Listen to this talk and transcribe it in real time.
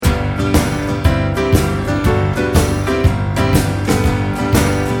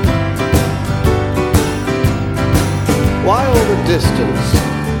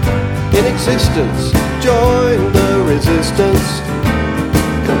existence. Join the resistance.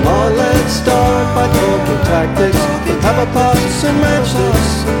 Come on, let's start by talking tactics. Have a pass and match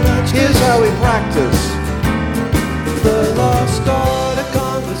this. Here's how we practice. The lost art of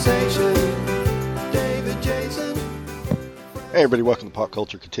conversation. David Jason. Hey everybody, welcome to Pop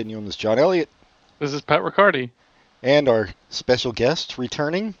Culture Continuum. This is John Elliott. This is Pat Riccardi. And our special guest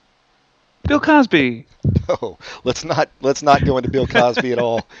returning, Bill Cosby. No, let's not go into Bill Cosby at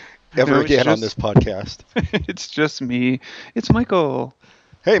all ever again on this podcast. It's just me. It's Michael.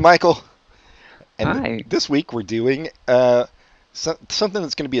 Hey, Michael. And Hi. This week we're doing something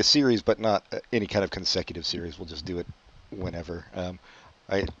that's going to be a series, but not any kind of consecutive series. We'll just do it whenever.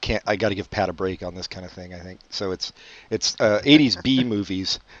 I got to give Pat a break on this kind of thing, I think. So it's 80s B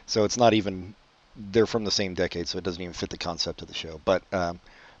movies. So it's not even, they're from the same decade, so it doesn't even fit the concept of the show. But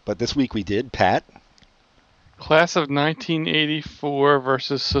this week we did, Pat. Class of 1984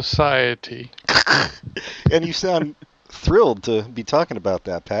 versus Society. And you sound thrilled to be talking about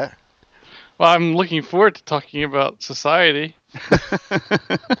that, Pat. Well, I'm looking forward to talking about Society.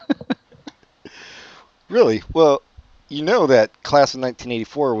 Really? Well, you know that Class of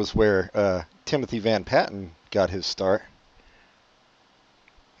 1984 was where Timothy Van Patten got his start.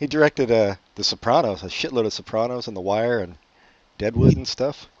 He directed The Sopranos, a shitload of Sopranos and The Wire and Deadwood and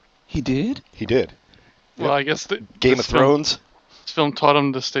stuff. He did? He did. Well, I guess Game of Thrones. This film taught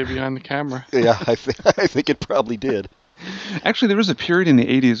him to stay behind the camera. Yeah, I think it probably did. Actually, there was a period in the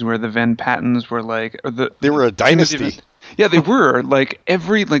 80s where the Van Pattens were like... They were a dynasty. Yeah, they were.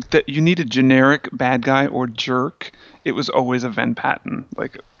 You need a generic bad guy or jerk. It was always a Van Patten.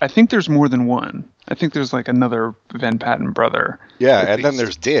 I think there's more than one. I think there's another Van Patten brother. Yeah, and then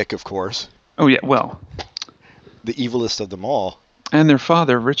there's Dick, of course. Oh, yeah, well. The evilest of them all. And their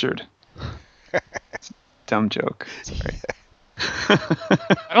father, Richard. Dumb joke. Sorry.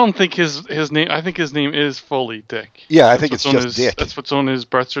 I don't think his name. I think his name is Foley Dick. Yeah, I think it's just Dick. That's what's on his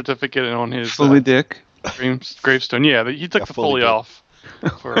birth certificate and on his Foley Dick gravestone. Yeah, he took the Foley off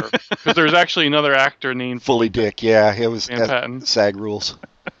because there's actually another actor named Foley Dick. Yeah, it was Van Patten. SAG rules.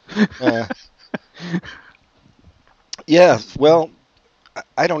 Yeah, well,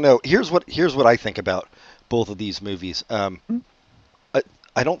 I don't know. Here's what I think about both of these movies. I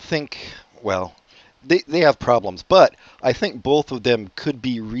don't think. Well, they have problems, but I think both of them could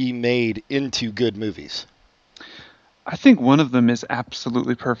be remade into good movies. I think one of them is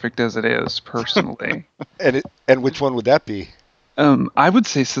absolutely perfect as it is, personally. And which one would that be? I would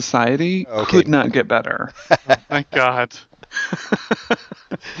say Society could not get better. Thank God.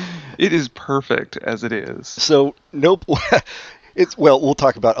 It is perfect as it is. So, nope. We'll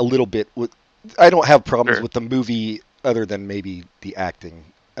talk about a little bit. I don't have problems with the movie other than maybe the acting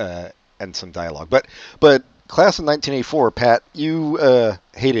and some dialogue. But Class of 1984, Pat, you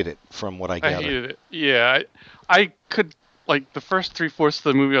hated it from what I gather. I hated it. Yeah, I could, the first 3/4 of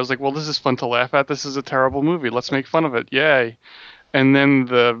the movie, I was like, well, this is fun to laugh at. This is a terrible movie. Let's make fun of it. Yay. And then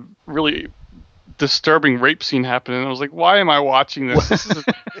the really disturbing rape scene happened, and I was like, why am I watching this?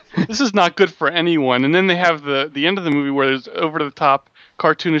 This is not good for anyone. And then they have the end of the movie where there's over-the-top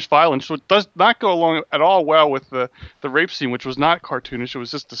cartoonish violence, which does not go along at all well with the rape scene, which was not cartoonish. It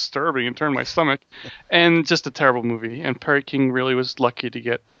was just disturbing and turned my stomach. And just a terrible movie. And Perry King really was lucky to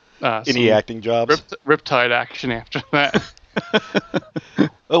get any acting jobs. Riptide action after that.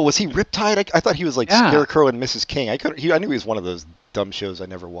 Oh, was he Riptide? I thought he was Scarecrow and Mrs. King. I knew he was one of those dumb shows I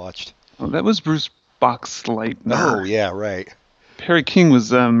never watched. Oh, that was Bruce Boxleitner. Oh, yeah, right. Perry King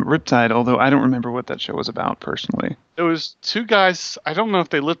was Riptide, although I don't remember what that show was about personally. It was two guys. I don't know if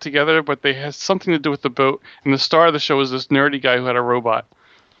they lived together, but they had something to do with the boat. And the star of the show was this nerdy guy who had a robot.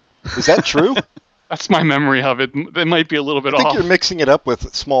 Is that true? That's my memory of it. It might be a little bit off. I think you're mixing it up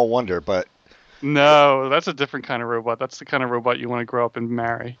with Small Wonder, but... No, that's a different kind of robot. That's the kind of robot you want to grow up and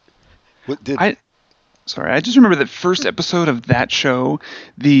marry. I just remember that first episode of that show,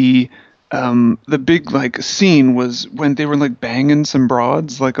 the big scene was when they were banging some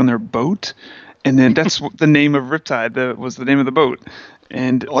broads on their boat, and then that's the name of Riptide. Was the name of the boat.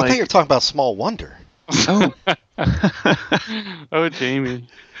 And I thought you were talking about Small Wonder. Oh, oh, Jamie.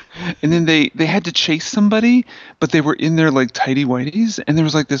 And then they had to chase somebody, but they were in their tighty whities, and there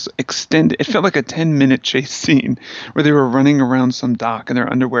was this extended. It felt like a 10-minute chase scene where they were running around some dock in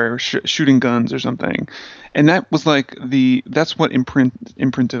their underwear, shooting guns or something, and that was that's what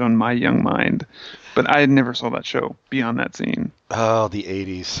imprinted on my young mind. But I never saw that show beyond that scene. Oh, the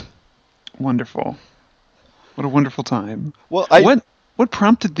 80s. Wonderful. What a wonderful time. Well, What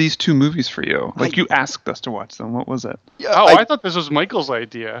prompted these two movies for you? You asked us to watch them. What was it? Yeah, I thought this was Michael's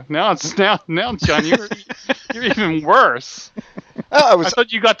idea. Now, John, you're even worse. I I was.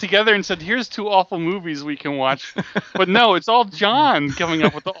 thought you got together and said, "Here's 2 awful movies we can watch," but no, it's all John coming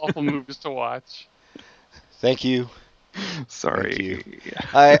up with the awful movies to watch. Thank you. Sorry.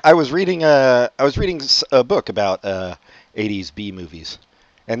 I was reading a book about 80s B movies,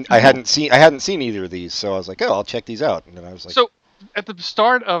 and I hadn't seen either of these, so I was like, oh, I'll check these out, and then I was like, So at the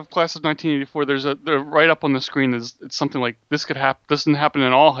start of Class of 1984, there's right up on the screen is it's something like this could happen. Doesn't happen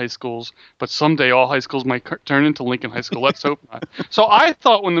in all high schools, but someday all high schools might turn into Lincoln High School. Let's hope not. So I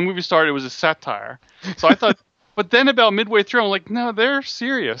thought when the movie started it was a satire. So I thought. But then about midway through, I'm like, no, they're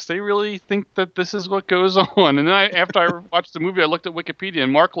serious. They really think that this is what goes on. And then after I watched the movie, I looked at Wikipedia,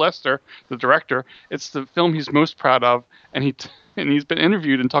 and Mark Lester, the director, it's the film he's most proud of, and he's been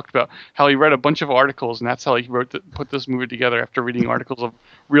interviewed and talked about how he read a bunch of articles, and that's how he put this movie together after reading articles of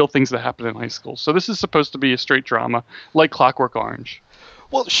real things that happened in high school. So this is supposed to be a straight drama, like Clockwork Orange.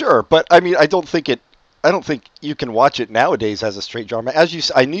 well, sure, but I mean, I don't think you can watch it nowadays as a straight drama.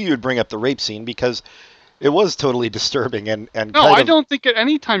 I knew you'd bring up the rape scene because it was totally disturbing and No, I don't think at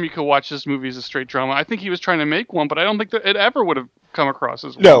any time you could watch this movie as a straight drama. I think he was trying to make one, but I don't think that it ever would have come across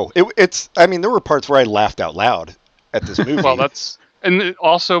as one. No, it's. I mean, there were parts where I laughed out loud at this movie. Well,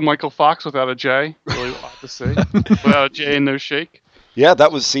 also Michael Fox without a J. Really odd to see. Without a J and no shake. Yeah,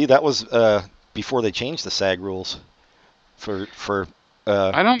 that was before they changed the SAG rules for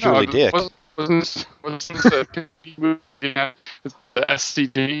I don't Purely know. Dick. Wasn't this a movie? The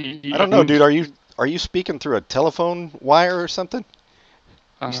SCD. I don't know, dude. Are you speaking through a telephone wire or something?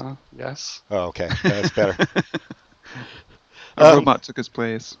 Yes. Oh, okay. That's better. A robot took his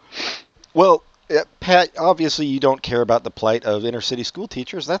place. Well, Pat, obviously you don't care about the plight of inner city school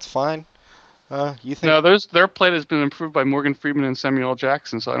teachers. That's fine. You think? No, their plight has been improved by Morgan Freeman and Samuel L.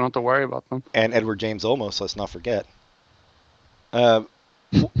 Jackson, so I don't have to worry about them. And Edward James Olmos, let's not forget. The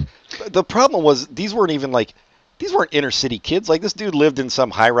problem was these weren't inner city kids. Like, this dude lived in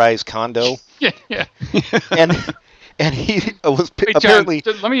some high-rise condo. Yeah. and he was Wait, apparently.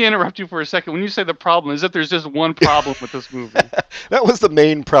 John, let me interrupt you for a second. When you say the problem, is that there's just one problem with this movie? That was the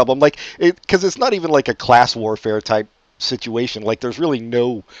main problem. Like, because it's not even like a class warfare type situation. Like, there's really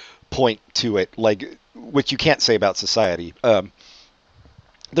no point to it. Like, which you can't say about Society.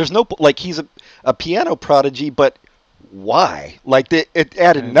 There's no like he's a piano prodigy, but why? Like, it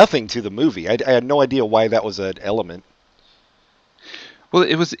added nothing to the movie. I had no idea why that was an element. Well,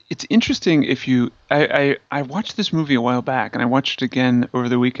 it's interesting if you I watched this movie a while back, and I watched it again over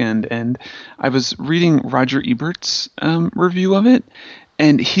the weekend, and I was reading Roger Ebert's review of it,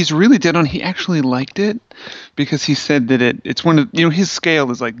 and he's really dead on. He actually liked it because he said that it's one of, his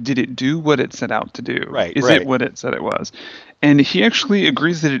scale is like, did it do what it set out to do? Right. Is it what it said it was? And he actually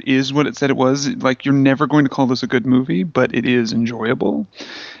agrees that it is what it said it was. Like, you're never going to call this a good movie, but it is enjoyable.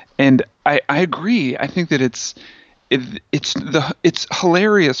 And I agree. I think that it's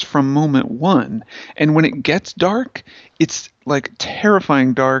hilarious from moment one, and when it gets dark, it's like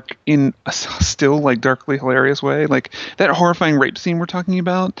terrifying dark in a still like darkly hilarious way. Like that horrifying rape scene we're talking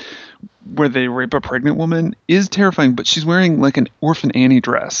about, where they rape a pregnant woman, is terrifying, but she's wearing like an Orphan Annie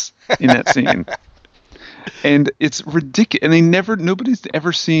dress in that scene. And it's ridiculous. And nobody's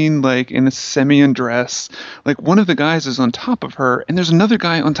ever seen, like, in a semi-undress, like, one of the guys is on top of her, and there's another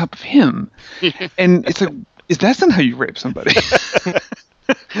guy on top of him. And it's like, that's not how you rape somebody.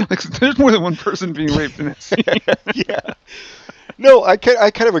 Like, there's more than one person being raped in that scene. Yeah. No, I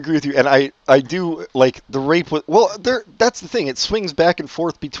kind of agree with you, and I do like the rape. That's the thing. It swings back and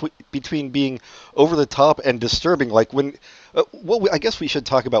forth between being over the top and disturbing. Like when, I guess we should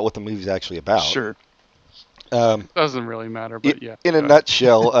talk about what the movie's actually about. Sure. Doesn't really matter, but yeah. In a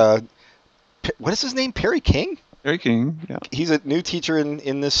nutshell, what is his name? Perry King? Perry King, yeah. He's a new teacher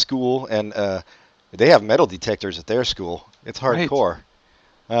in this school, and they have metal detectors at their school. It's hardcore.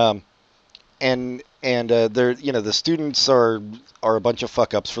 Right. And they're, the students are a bunch of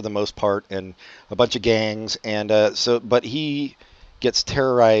fuck ups for the most part, and a bunch of gangs, and but he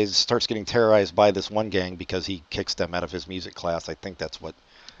starts getting terrorized by this one gang because he kicks them out of his music class. I think that's what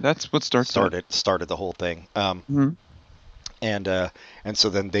started the whole thing. And so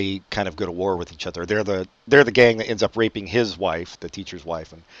then they kind of go to war with each other. They're the gang that ends up raping his wife, the teacher's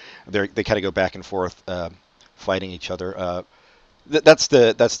wife, and they kind of go back and forth fighting each other. That's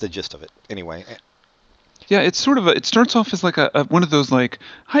the gist of it, anyway. Yeah, it's sort of it starts off as like a one of those like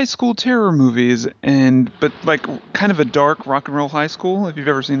high school terror movies, but like kind of a dark rock and roll high school, if you've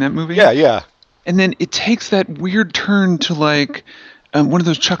ever seen that movie. Yeah. And then it takes that weird turn to like one of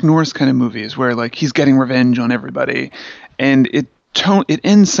those Chuck Norris kind of movies where like he's getting revenge on everybody, and tone, it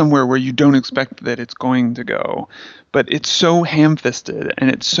ends somewhere where you don't expect that it's going to go, but it's so ham-fisted, and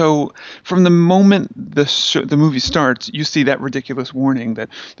it's so, from the moment the movie starts, you see that ridiculous warning that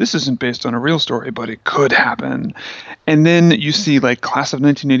this isn't based on a real story, but it could happen. And then you see like Class of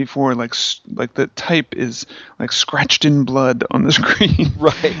 1984, like the type is like scratched in blood on the screen.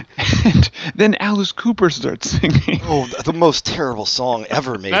 Right. And then Alice Cooper starts singing. Oh, the most terrible song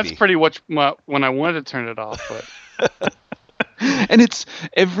ever, maybe. That's pretty much when I wanted to turn it off, but And it's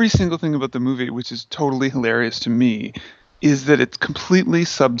every single thing about the movie, which is totally hilarious to me, is that it's completely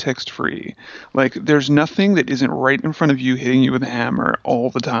subtext free. Like, there's nothing that isn't right in front of you hitting you with a hammer all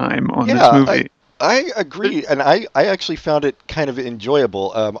the time on this movie. I agree, and I actually found it kind of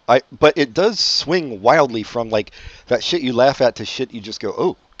enjoyable. But it does swing wildly from like that shit you laugh at to shit you just go,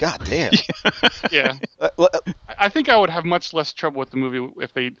 oh, god damn. yeah. I think I would have much less trouble with the movie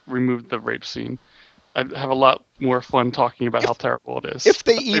if they removed the rape scene. I'd have a lot more fun talking about how terrible it is. If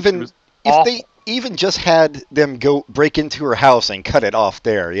they even just had them go break into her house and cut it off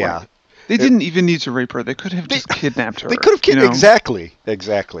there, yeah. Right. They didn't even need to rape her. They could have just kidnapped her. They could have kidnapped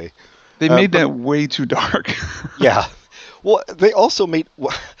exactly. They made that way too dark. Yeah. Well, they also made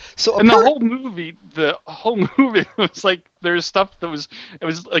so. And the whole movie was like there's stuff that it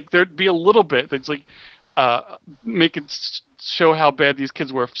was like there'd be a little bit that's like make it show how bad these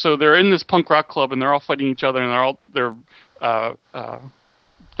kids were. So they're in this punk rock club and they're all fighting each other and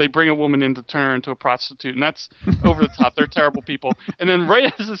they bring a woman in to turn her into a prostitute, and that's over the top. They're terrible people. And then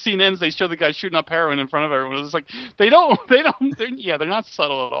right as the scene ends, they show the guy shooting up heroin in front of everyone. It's like they're not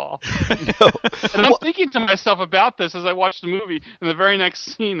subtle at all. No. And I'm thinking to myself about this as I watch the movie. And the very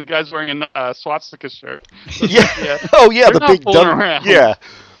next scene, the guy's wearing a swastika shirt. So Oh yeah, the big dumb. Around. Yeah.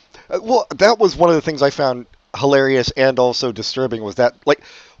 Well, that was one of the things I found hilarious and also disturbing was that, like,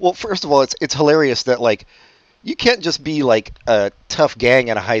 well, first of all, it's hilarious that, like, you can't just be like a tough gang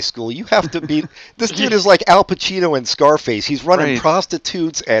in a high school. You have to be. This dude is like Al Pacino in Scarface. He's running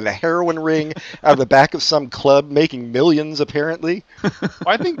prostitutes and a heroin ring out of the back of some club, making millions apparently.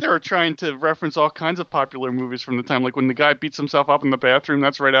 I think they were trying to reference all kinds of popular movies from the time, like when the guy beats himself up in the bathroom.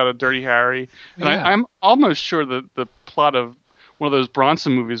 That's right out of Dirty Harry. And I'm almost sure that the plot of one of those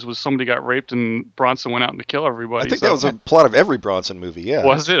Bronson movies was somebody got raped and Bronson went out to kill everybody. I think that was a plot of every Bronson movie. Yeah.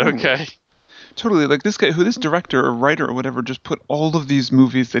 Was it? Okay. Totally. Like this guy, this director or writer or whatever, just put all of these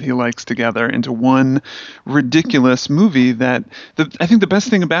movies that he likes together into one ridiculous movie that I think the best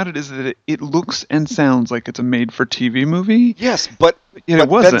thing about it is that it looks and sounds like it's a made-for-TV movie. Yes, but it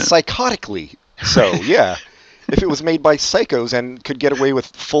wasn't. Then psychotically so, yeah. If it was made by psychos and could get away with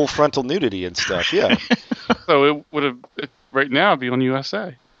full frontal nudity and stuff, yeah. So it would have, right now, be on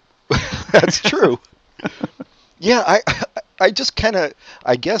USA. That's true. Yeah, I just kind of,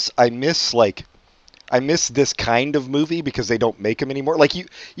 I guess I miss this kind of movie because they don't make them anymore. Like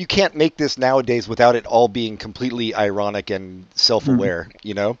you can't make this nowadays without it all being completely ironic and self-aware,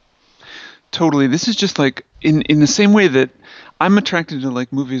 you know? Totally. This is just like in the same way that I'm attracted to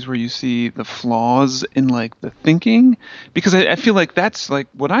like movies where you see the flaws in like the thinking, because I feel like that's like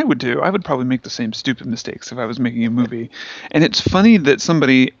what I would do. I would probably make the same stupid mistakes if I was making a movie. And it's funny that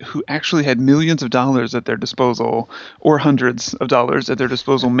somebody who actually had millions of dollars at their disposal or hundreds of dollars at their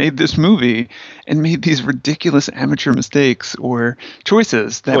disposal made this movie and made these ridiculous amateur mistakes or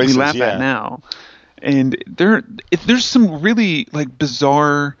choices that we laugh at now. And there's some really like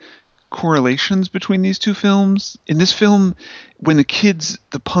bizarre correlations between these two films. In this film, when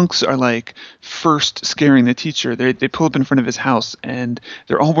the punks are like first scaring the teacher, they pull up in front of his house and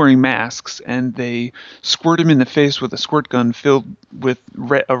they're all wearing masks and they squirt him in the face with a squirt gun filled with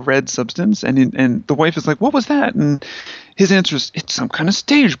a red substance, and the wife is like, "What was that?" And his answer is, "It's some kind of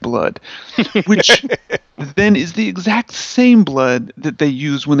stage blood," which then is the exact same blood that they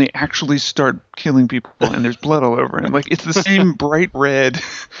use when they actually start killing people and there's blood all over him. Like, it's the same bright red,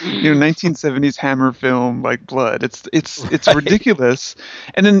 1970s Hammer film like blood. It's ridiculous.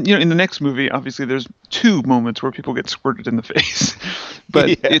 And then, in the next movie, obviously there's two moments where people get squirted in the face.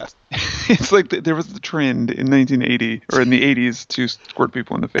 But it's like there was the trend in 1980 or in the 80s to squirt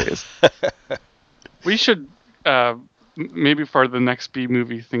people in the face. We should maybe for the next B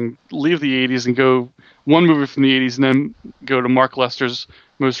movie thing, leave the 80s and go one movie from the 80s and then go to Mark Lester's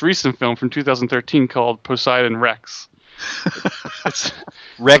most recent film from 2013 called Poseidon Rex. It's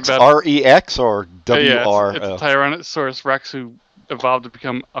Rex, R-E-X or W-R? It's a Tyrannosaurus Rex who evolved to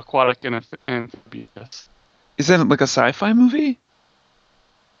become aquatic and amphibious. Is that like a sci-fi movie?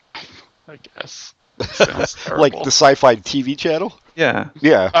 I guess. Sounds terrible. Like the Sci-Fi TV channel? Yeah.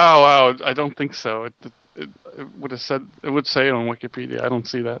 Yeah. Oh, I don't think so. It would have said, it would say it on Wikipedia. I don't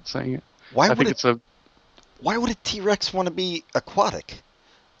see that saying it. Why I would think it? it's a Why would a T-Rex want to be aquatic?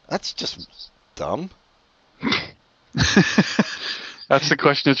 That's just dumb. That's the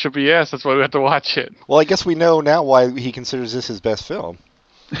question that should be asked. That's why we have to watch it. Well, I guess we know now why he considers this his best film.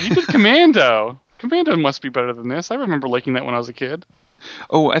 He did Commando. Commando must be better than this. I remember liking that when I was a kid.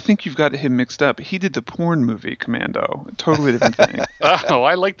 Oh, I think you've got him mixed up. He did the porn movie Commando. Totally different thing. Oh,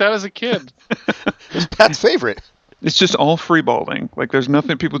 I liked that as a kid. It's Pat's favorite. It's just all freeballing. Like there's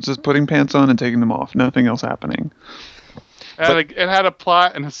nothing. People just putting pants on and taking them off. Nothing else happening. It had a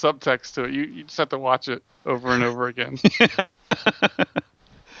plot and a subtext to it. You just have to watch it over and over again.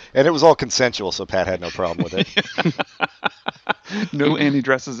 And it was all consensual, so Pat had no problem with it. No Annie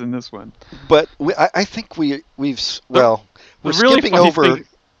dresses in this one. But I think we're really skipping funny over thing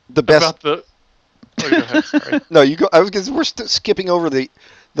the best. About the... Oh, go ahead, sorry. No, you go. We're skipping over the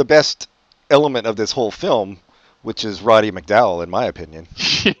best element of this whole film, which is Roddy McDowall, in my opinion.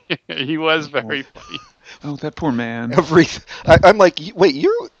 He was very funny. Oh, that poor man. I'm like, wait,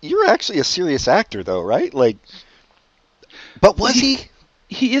 you're actually a serious actor, though, right? Like, but was he?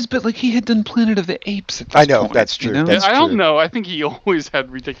 He is, but like he had done Planet of the Apes. At this I know, point, that's true. You know? That's I don't true. know. I think he always had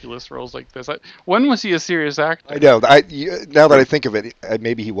ridiculous roles like this. When was he a serious actor? I know. Now that I think of it,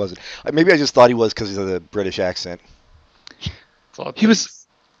 maybe he wasn't. Maybe I just thought he was because of the British accent. He was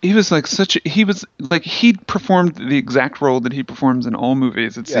like he performed the exact role that he performs in all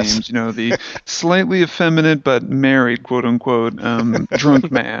movies. It Yes. seems, the slightly effeminate but married, quote unquote, drunk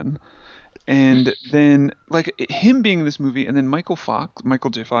man. And then, like, him being in this movie, and then Michael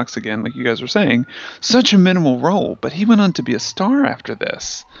J. Fox again, like you guys were saying, such a minimal role, but he went on to be a star after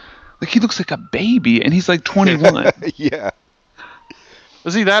this. Like, he looks like a baby, and he's like 21. Yeah.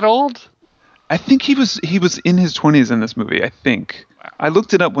 Was he that old? I think he was in his 20s in this movie, I think. I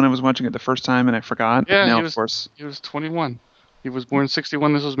looked it up when I was watching it the first time, and I forgot. Yeah, now, he was, of course. He was 21. He was born in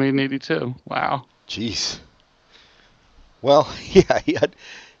 61. This was made in 82. Wow. Jeez. Well, yeah,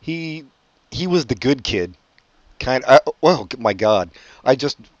 he was the good kid. Oh my God!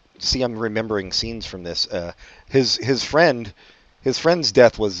 I'm remembering scenes from this. His friend's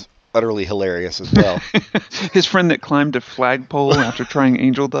death was utterly hilarious as well. His friend that climbed a flagpole after trying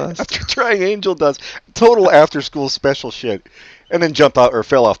angel dust. After trying angel dust, total after school special shit, and then jumped out or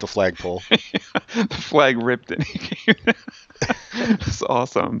fell off the flagpole. The flag ripped and he came. It's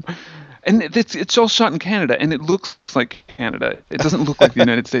awesome. And it's all shot in Canada, and it looks like Canada. It doesn't look like the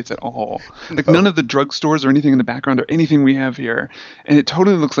United States at all. Like none of the drugstores or anything in the background or anything we have here, and it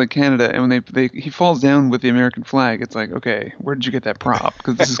totally looks like Canada. And when he falls down with the American flag, it's like, okay, where did you get that prop?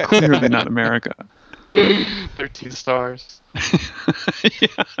 Because this is clearly not America. 13 stars.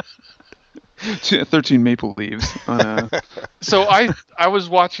 Yeah. 13 maple leaves. So I was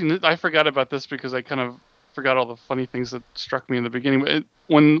watching it. I forgot about this because I kind of forgot all the funny things that struck me in the beginning.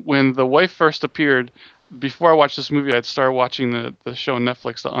 When the wife first appeared, before I watched this movie, I'd started watching the show on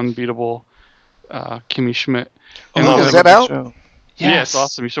Netflix, The Unbeatable Kimmy Schmidt. And is that out? Show. Yeah, it's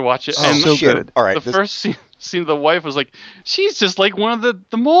awesome. You should watch it. Oh, and so shit. good. All right. the first scene of the wife was like, she's just like one of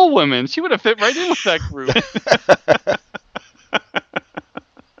the mole women. She would have fit right in with that group.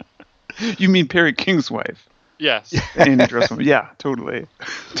 You mean Perry King's wife? Yes. Annie Dressel. Yeah, totally.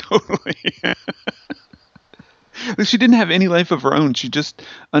 Totally. Like, she didn't have any life of her own. She just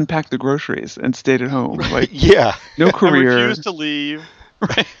unpacked the groceries and stayed at home. Like, Yeah. no And career. refused to leave.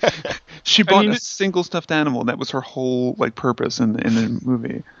 Right. She bought mean, a single stuffed animal. That was her whole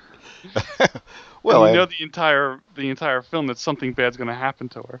movie. Well, And you know the entire film that something bad's going to happen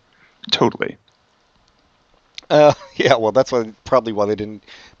to her. Totally. yeah. Well, that's probably why they didn't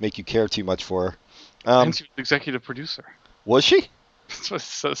make you care too much for her. And she was the executive producer. Was she? That's what it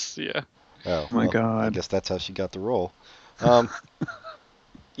says, yeah. Oh My well, God. I guess that's how she got the role.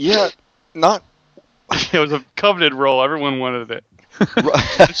 Yeah, not. It was a coveted role. Everyone wanted it.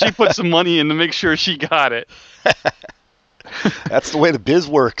 And she put some money in to make sure she got it. That's the way the biz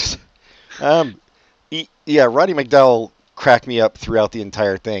works. Yeah, Roddy McDowall cracked me up throughout the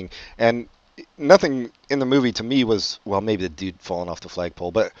entire thing, and nothing in the movie to me was, well, maybe the dude falling off the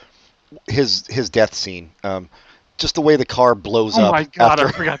flagpole, but his death scene. Just the way the car blows up. Oh my God, after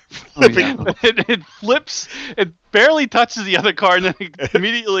I forgot. Oh, yeah. It flips, it barely touches the other car, and then it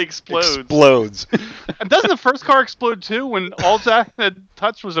immediately explodes. Explodes. And doesn't the first car explode too when all that had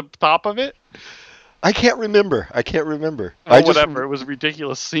touched was the top of it? I can't remember. Oh, whatever. It was a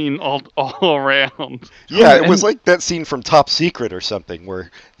ridiculous scene all around. Yeah, it was like that scene from Top Secret or something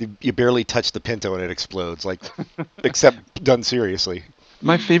where you barely touch the Pinto and it explodes, like, except done seriously.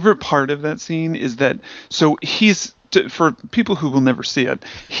 My favorite part of that scene is that, so he's for people who will never see it,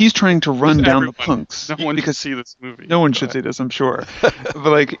 he's trying to run down the punks. No one should because see this movie. no one should see this, I'm sure. But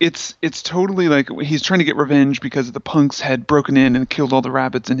like it's totally like he's trying to get revenge because the punks had broken in and killed all the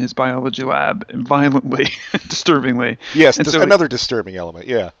rabbits in his biology lab violently, disturbingly. Yes, And so another disturbing element.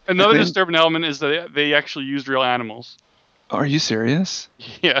 Yeah. Another disturbing element is that they actually used real animals. Are you serious?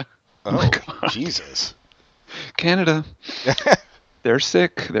 Yeah. Oh, my God. Jesus. Canada. They're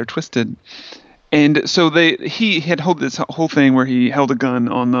sick. They're twisted. And so he had held this whole thing where he held a gun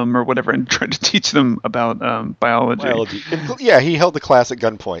on them or whatever and tried to teach them about biology. Yeah, he held the class at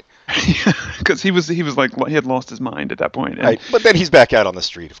gunpoint. Because he was like he had lost his mind at that point. And, Right. But then he's back out on the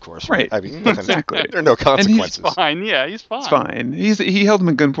street, of course. Right. I mean, nothing, Exactly. there are no consequences. He's fine. Yeah, he's fine. It's fine. He held them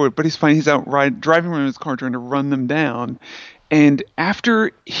at gunpoint, but he's fine. He's out driving around his car trying to run them down. And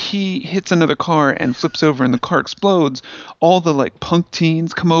after he hits another car and flips over and the car explodes, all the like punk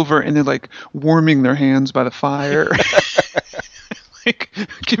teens come over and they're like warming their hands by the fire, like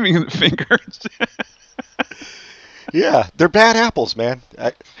giving him the fingers. Yeah, they're bad apples, man.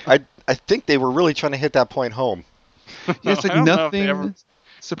 I think they were really trying to hit that point home. Yeah, it's like I don't know if they nothing ever-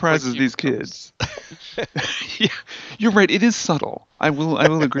 surprises like these kids. Yeah, you're right. It is subtle. I will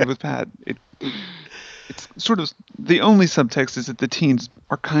agree with Pat. It's sort of the only subtext is that the teens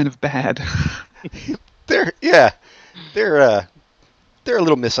are kind of bad. They're a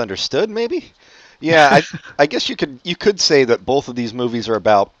little misunderstood, maybe. Yeah, I guess you could say that both of these movies are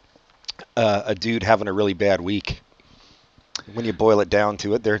about a dude having a really bad week. When you boil it down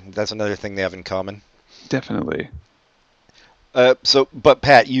to it, that's another thing they have in common. Definitely. But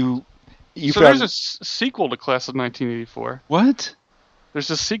Pat, you So found there's a sequel to Class of 1984. What? There's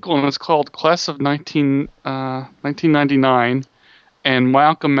a sequel, and it's called Class of 1999, and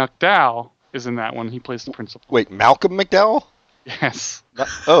Malcolm McDowell is in that one. He plays the principal. wait, Malcolm McDowell? Yes.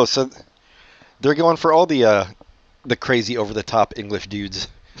 Oh, so they're going for all the crazy over the top English dudes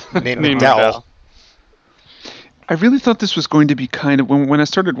named Named McDowell. I really thought this was going to be kind of when I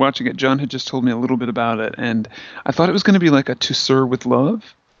started watching it. John had just told me a little bit about it, and I thought it was going to be like a To Sir with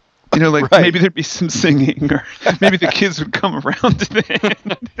Love. You know, like Right. maybe there'd be some singing, or maybe the kids would come around to the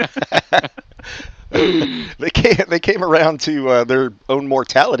end. They came around to their own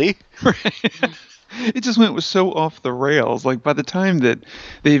mortality. It just went so off the rails. Like by the time that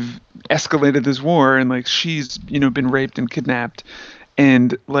they've escalated this war and like she's been raped and kidnapped,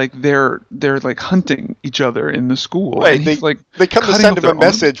 and like they're like hunting each other in the school. Right, And he's, like, they come to cutting send off him a their arms.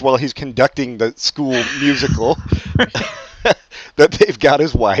 message while he's conducting the school musical that they've got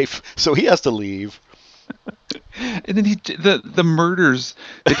his wife, so he has to leave. And then the murders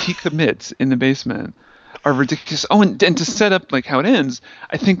that he commits in the basement are ridiculous. Oh, and to set up like how it ends,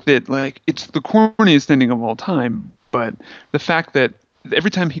 I think that like it's the corniest ending of all time. But the fact that every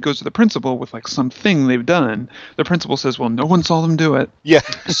time he goes to the principal with like something they've done, the principal says, "Well, no one saw them do it, Yeah.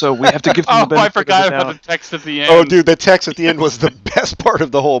 so we have to give them the Oh, benefit I forgot of the about doubt." the text at the end. Oh, dude, the text at the end was the best part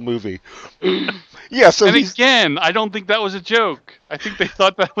of the whole movie. Yeah, so And he's again, I don't think that was a joke. I think they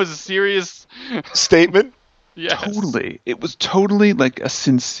thought that was a serious. statement. Yes. Totally, it was totally like a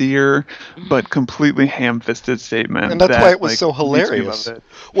sincere but completely ham-fisted statement, And that's that, why it was like, so makes me hilarious. love it.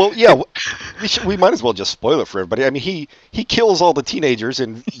 Well, yeah, we might as well just spoil it for everybody. I mean, he kills all the teenagers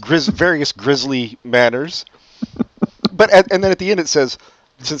in various grisly manners. And then at the end it says,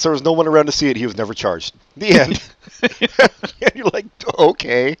 since there was no one around to see it, he was never charged. The end. And you're like,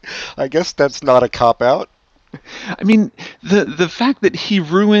 okay, I guess that's not a cop-out. I mean, the fact that he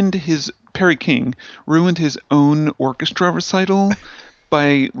Perry King ruined his own orchestra recital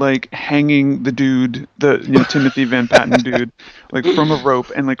by like hanging the dude, Timothy Van Patten dude, like from a rope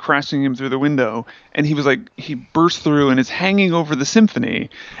and like crashing him through the window, and he burst through and is hanging over the symphony,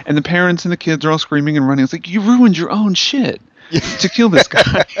 and the parents and the kids are all screaming and running. It's like, you ruined your own shit to kill this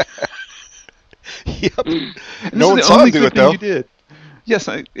guy. Yep. And No one this is the saw him only do good it, thing though. you did. Yes,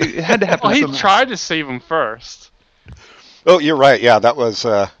 it had to happen. Well, he somehow. tried to save him first. Oh, you're right. Yeah, that was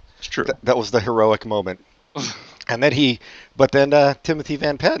It's true. that was the heroic moment. And then Timothy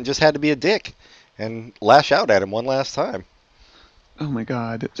Van Patten just had to be a dick and lash out at him one last time. Oh my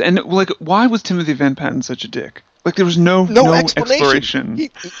god! And like, why was Timothy Van Patten such a dick? Like, there was no exploration.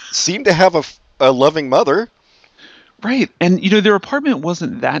 He seemed to have a loving mother. Right, and their apartment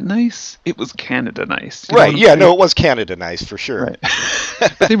wasn't that nice. It was Canada nice. You know Right, what I'm yeah, saying? no, it was Canada nice for sure. Right.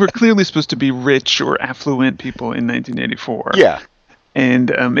 But they were clearly supposed to be rich or affluent people in 1984. Yeah. And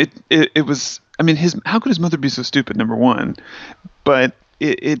it was. I mean, how could his mother be so stupid? Number one, but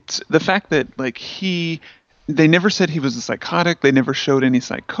it's the fact that like they never said he was a psychotic. They never showed any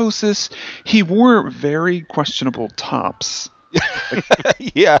psychosis. He wore very questionable tops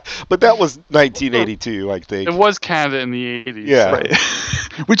Yeah, but that was 1982, I think. It was Canada in the 80s. Yeah. Right.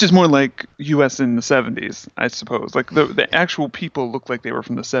 Which is more like U.S. in the 70s, I suppose. Like the actual people looked like they were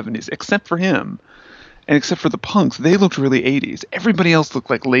from the 70s, except for him. And except for the punks, they looked really 80s. Everybody else looked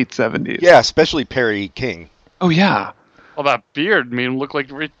like late 70s. Yeah, especially Perry King. Oh, yeah. Well, that beard made him look like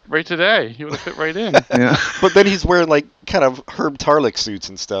right today. He would have fit right in. Yeah. But then he's wearing like kind of Herb Tarlick suits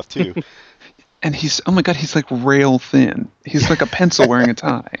and stuff too. And he's, oh my God, he's like rail thin. He's like a pencil wearing a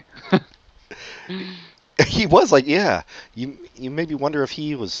tie. He was like, yeah. You maybe wonder if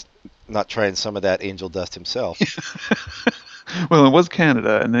he was not trying some of that angel dust himself. Well, it was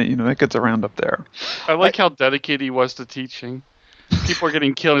Canada, and that, that gets around up there. I like how dedicated he was to teaching. People are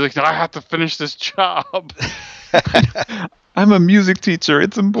getting killed. He's like, I have to finish this job. I'm a music teacher.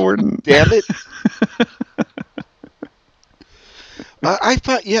 It's important. Damn it. I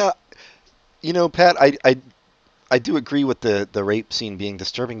thought, yeah. Pat, I do agree with the rape scene being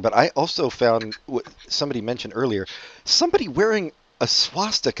disturbing, but I also found what somebody mentioned earlier, somebody wearing a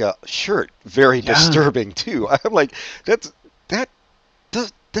swastika shirt very disturbing too. I'm like, that's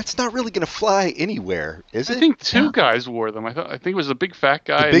not really going to fly anywhere, is it? I think two guys wore them. I think it was the big fat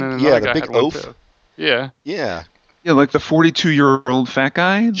guy big, and then another the guy big had one oaf. too. Yeah. Yeah. Yeah, like the 42-year-old fat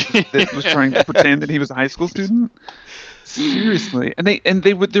guy that was trying to pretend that he was a high school student. Seriously, and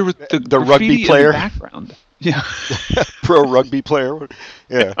they would there was the rugby player in the background. Yeah, pro rugby player.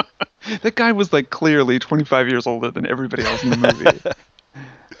 Yeah, that guy was like clearly 25 years older than everybody else in the movie.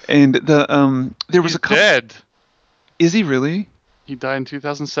 And there was He's a couple. dead. Is he really? He died in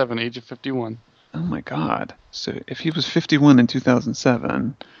 2007, age of 51. Oh my God! So if he was 51 in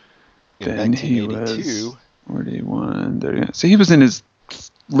 2007, then he was 41. 30. So he was in his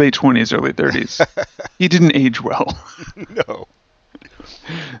late 20s, early 30s. He didn't age well. No.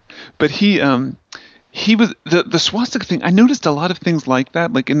 But he was the swastika thing. I noticed a lot of things like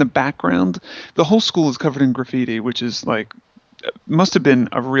that. Like in the background, the whole school is covered in graffiti, which is like must have been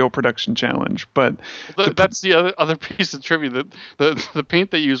a real production challenge. But that's the other piece of trivia, that the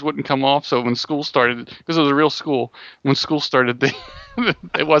paint they used wouldn't come off. So when school started, because it was a real school, when school started,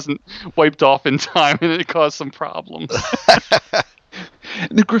 it wasn't wiped off in time, and it caused some problems.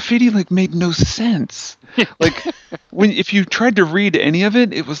 The graffiti made no sense. Like if you tried to read any of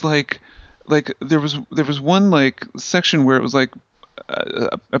it, it was like there was one section where it was like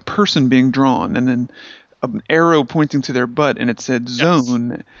a person being drawn, and then an arrow pointing to their butt, and it said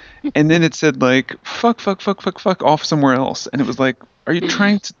zone, and then it said fuck off somewhere else, and it was like, are you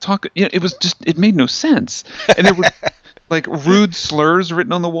trying to talk? It was just, it made no sense, and there were rude slurs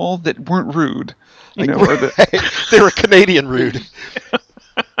written on the wall that weren't rude. They were Canadian rude.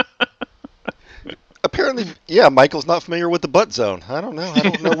 Apparently, yeah, Michael's not familiar with the butt zone. I don't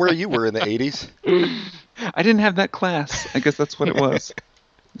know where you were in the 80s. I didn't have that class. I guess that's what it was.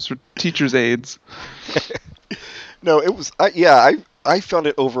 It's for teachers' aides. No, it was, I found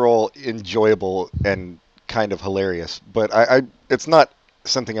it overall enjoyable and kind of hilarious, but it's not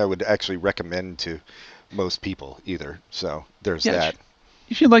something I would actually recommend to most people either. So there's that.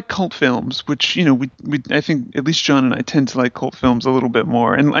 If you like cult films, which I think at least John and I tend to like cult films a little bit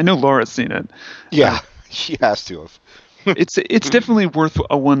more, and I know Laura's seen it. Yeah, she has to have. It's definitely worth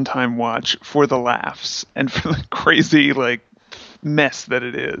a one-time watch for the laughs and for the crazy mess that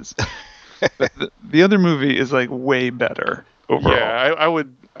it is. The other movie is way better overall. Yeah, I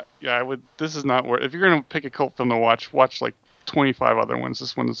would. This is not worth. If you're gonna pick a cult film to watch 25 other ones.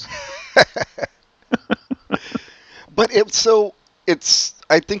 This one is. But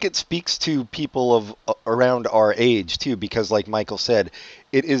I think it speaks to people of around our age too, because like Michael said,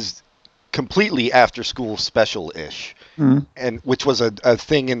 it is completely after school special-ish, and which was a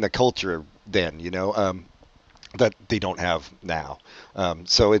thing in the culture then, that they don't have now.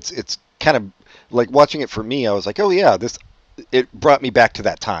 So it's kind of like watching it for me. I was like, oh yeah, it brought me back to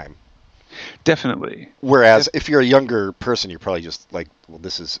that time. Definitely. Whereas if you're a younger person, you're probably just like, well,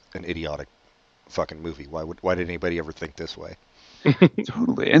 this is an idiotic fucking movie. Why did anybody ever think this way?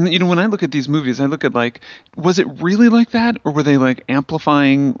 Totally. And when I look at these movies, I look at was it really like that, or were they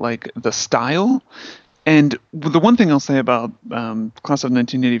amplifying the style? And the one thing I'll say about Class of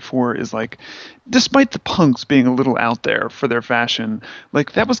 1984 is despite the punks being a little out there for their fashion,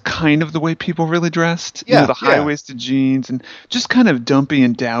 that was kind of the way people really dressed. Yeah, the high-waisted jeans and just kind of dumpy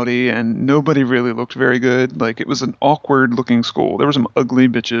and dowdy, and nobody really looked very good. It was an awkward-looking school. There were some ugly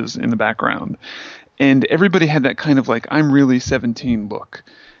bitches in the background. And everybody had that kind of I'm really 17 look.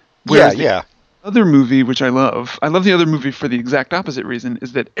 Whereas the other movie, which I love the other movie for the exact opposite reason,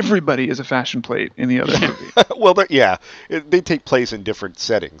 is that everybody is a fashion plate in the other movie. Well, they take place in different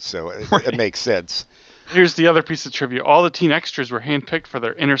settings, so it makes sense. Here's the other piece of trivia. All the teen extras were handpicked for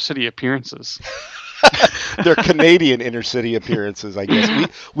their inner city appearances. Their Canadian inner city appearances, I guess.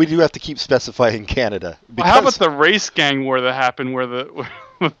 We do have to keep specifying Canada. Well, how about the race gang war that happened where the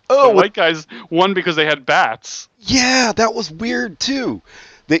white guys won because they had bats? Yeah, that was weird too.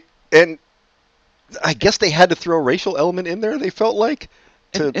 And I guess they had to throw a racial element in there, they felt like.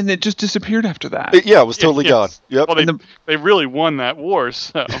 And it just disappeared after that. Yeah, it was totally gone. Yep. Well, they really won that war,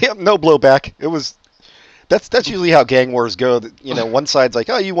 so. Yep, no blowback. It was... That's usually how gang wars go. One side's like,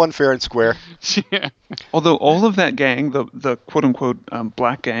 oh, you won fair and square. Yeah. Although all of that gang, the quote-unquote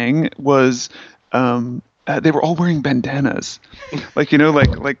black gang, was... they were all wearing bandanas,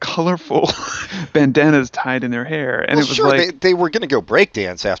 like colorful bandanas tied in their hair, and it was sure, they were going to go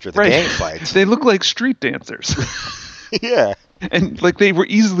breakdance after the gang fights. They looked like street dancers. Yeah, and they were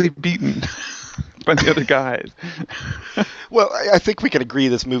easily beaten by the other guys. Well, I think we can agree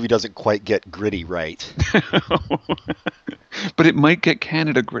this movie doesn't quite get gritty right. But it might get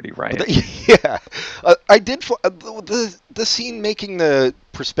Canada gritty right. Yeah, I did. The scene making the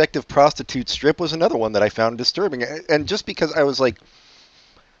prospective prostitute strip was another one that I found disturbing, and just because I was like,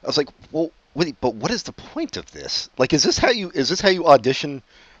 well, wait, but what is the point of this? Like, is this how you audition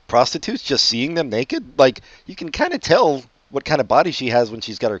prostitutes? Just seeing them naked? Like, you can kind of tell what kind of body she has when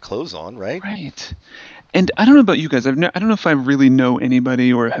she's got her clothes on, right? Right. And I don't know about you guys. I don't know if I really know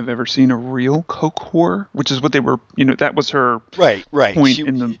anybody or have ever seen a real coke whore, which is what they were. That was her right point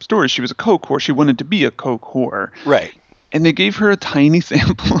in the story. She was a coke whore. She wanted to be a coke whore. Right. And they gave her a tiny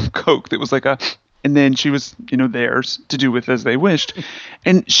sample of coke that was and then she was, theirs to do with as they wished.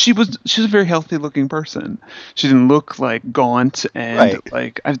 And she was a very healthy looking person. She didn't look gaunt and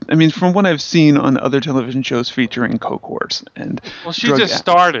I mean, from what I've seen on other television shows featuring coke whores and she just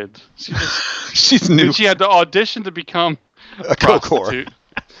started. She's new. And she had to audition to become a coke whore.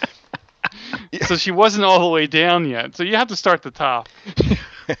 So she wasn't all the way down yet. So you have to start the top.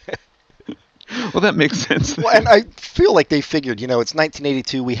 Well, that makes sense. Well, and I feel like they figured, it's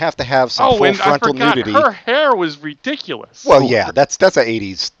 1982. We have to have some full frontal nudity. Her hair was ridiculous. Well, yeah, that's an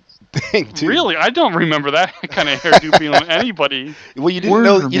 80s thing too. Really, I don't remember that kind of hairdo being on anybody. Well, you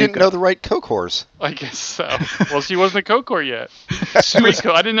didn't know the right coke whores. I guess so. Well, she wasn't a coke whore yet.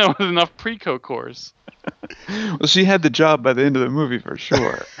 I didn't know enough pre-coke whores. Well, she had the job by the end of the movie for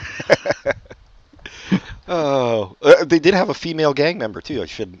sure. Oh, they did have a female gang member too. I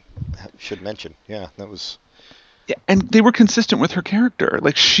should mention. Yeah, that was. Yeah, and they were consistent with her character.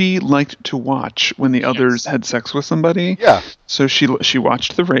 Like, she liked to watch when the others had sex with somebody. Yeah. So she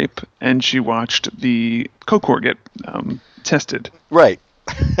watched the rape and she watched the coke whore get tested. Right.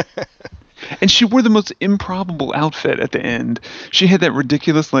 And she wore the most improbable outfit at the end. She had that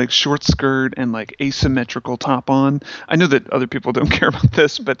ridiculous short skirt and asymmetrical top on. I know that other people don't care about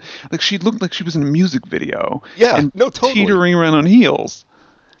this, but she looked like she was in a music video. Yeah, and totally. Teetering around on heels.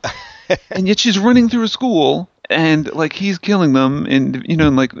 And yet she's running through a school and he's killing them, and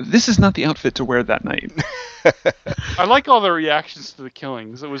this is not the outfit to wear that night. I like all the reactions to the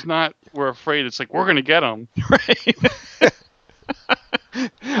killings. It was not we're afraid. It's we're gonna get them. Right.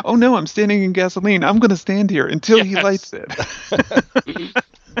 Oh no, I'm standing in gasoline. I'm going to stand here until he lights it.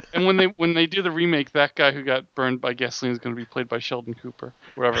 And when they do the remake, that guy who got burned by gasoline is going to be played by Sheldon Cooper,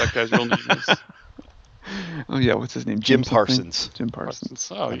 whatever that guy's real name is. Oh yeah, what's his name? Jim Parsons. Jim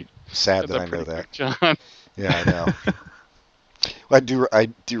Parsons. Oh, sad that I know that. John. Yeah, I know. Well, I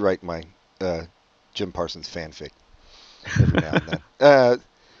do write my Jim Parsons fanfic every now and then.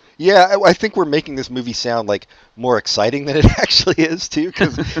 Yeah, I think we're making this movie sound more exciting than it actually is too,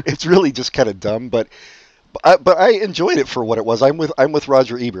 because it's really just kind of dumb. But I enjoyed it for what it was. I'm with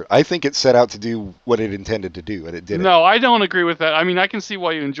Roger Ebert. I think it set out to do what it intended to do, and it didn't. No, I don't agree with that. I mean, I can see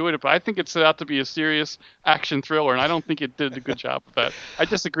why you enjoyed it, but I think it set out to be a serious action thriller, and I don't think it did a good job with that. I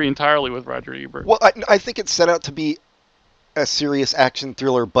disagree entirely with Roger Ebert. Well, I think it set out to be a serious action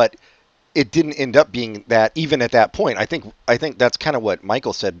thriller, but it didn't end up being that, even at that point. I think that's kind of what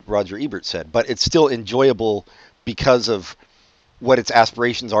Michael said, Roger Ebert said, but it's still enjoyable because of what its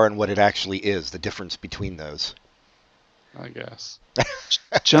aspirations are and what it actually is, the difference between those. I guess.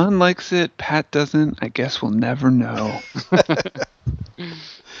 John likes it, Pat doesn't. I guess we'll never know.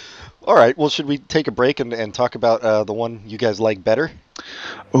 All right, well, should we take a break and talk about the one you guys like better?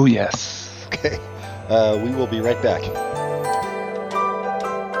 Oh, yes. Okay. We will be right back.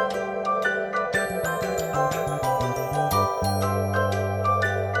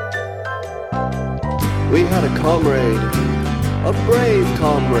 We had a comrade, a brave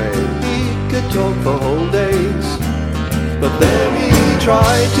comrade. He could talk for whole days. But then he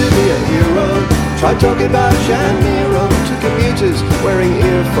tried to be a hero, tried talking about Shamiro to commuters wearing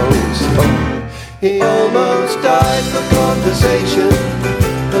earphones. Oh, He almost died for conversation,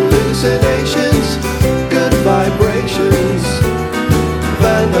 hallucinations, good vibrations.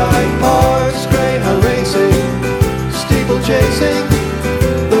 Van Dyke Park's Greyhound racing, steeplechasing,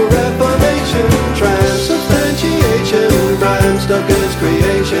 the Reformation, transubstantiation, Bram Stoker's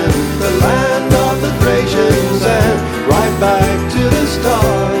creation, the land of the Thracians, and right back to the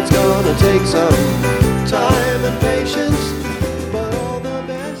start. It's gonna take some time and patience, but all the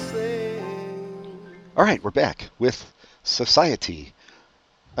best things. All right, we're back with Society,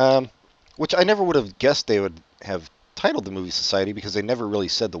 which I never would have guessed they would have titled the movie Society, because they never really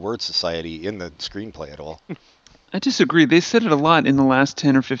said the word society in the screenplay at all. I disagree. They said it a lot in the last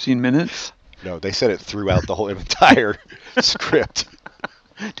 10 or 15 minutes. No, they said it throughout the whole entire script.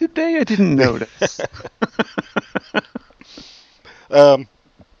 Did they? I didn't notice. I was a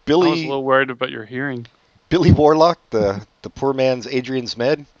Billy little worried about your hearing. Warlock, the poor man's Adrian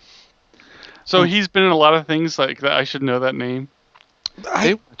Zmed. So he's been in a lot of things like that. I should know that name.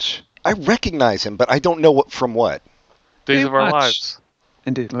 I recognize him, but I don't know from what. Days of Our Baywatch. Lives.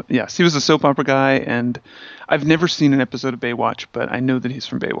 Indeed. Yes, he was a soap opera guy, and I've never seen an episode of Baywatch, but I know that he's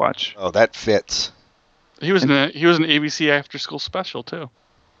from Baywatch. Oh, that fits. He was in an ABC After School special too.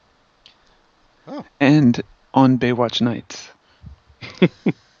 And on Baywatch nights.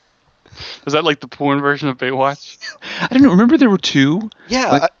 Was that like the porn version of Baywatch? I don't know. Remember there were two?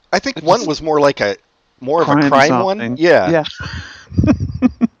 Yeah, Like, I think one was more like of a crime one. something. Yeah. Yeah.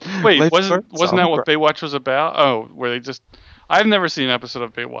 Wait, Life wasn't starts that off what Baywatch was about? Oh, where they just... I've never seen an episode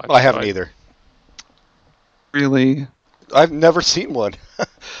of Baywatch. I haven't so either. Really? I've never seen one.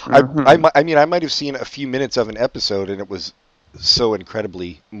 I mean, I might have seen a few minutes of an episode, and it was so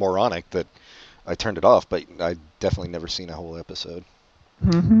incredibly moronic that I turned it off, but I definitely never seen a whole episode.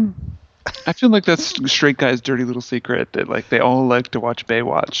 I feel like that's straight guy's dirty little secret that like they all like to watch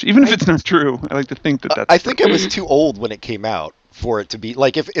Baywatch, even if it's not true. I like to think that that's. I think I was too old when it came out for it to be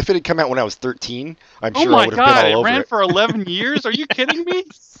like if it had come out when I was 13, I'm Oh sure I my would have god, been it all over ran it. for 11 years? Are you kidding me?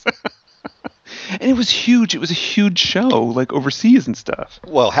 And it was huge. It was a huge show, like overseas and stuff.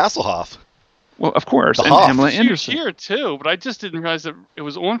 Well, Hasselhoff. Well, of course, The and Hoff. Pamela Huge Anderson. here too, but I just didn't realize that it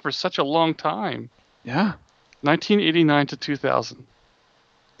was on for such a long time. Yeah. 1989 to 2000.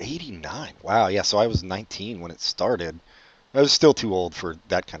 89. Wow, yeah, so I was 19 when it started. I was still too old for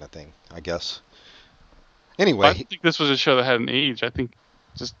that kind of thing, I guess. I Anyway, don't think this was a show that had an age. I think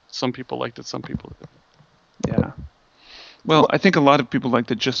just some people liked it, some people didn't. Yeah. Well, I think a lot of people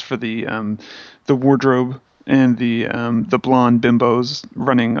liked it just for the wardrobe and the blonde bimbos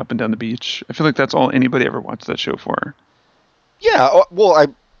running up and down the beach. I feel like that's all anybody ever watched that show for. yeah, well,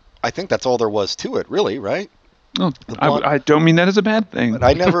 I think that's all there was to it, really, right? Oh, The blonde- I don't mean that as a bad thing. But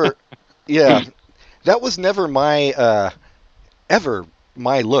I never, yeah, that was never my, ever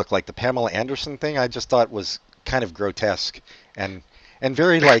my look, like the Pamela Anderson thing. I just thought was kind of grotesque and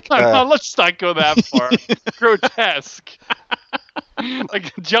very like, No, let's not go that far. Grotesque.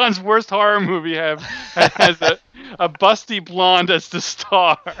 Like John's worst horror movie has a busty blonde as the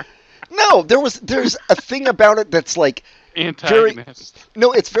star. no, there's a thing about it that's like, Antagonist.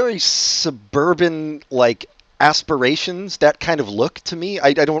 no, it's very suburban, like aspirations, that kind of look to me.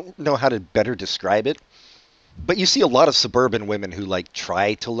 I don't know how to better describe it, but you see a lot of suburban women who like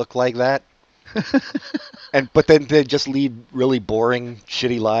try to look like that, but then they just lead really boring,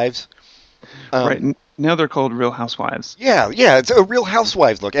 shitty lives. Right. Now they're called Real Housewives. Yeah, it's a Real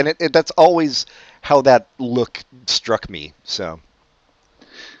Housewives look, and that's always how that look struck me. So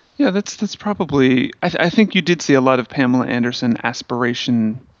Yeah, that's probably. I think you did see a lot of Pamela Anderson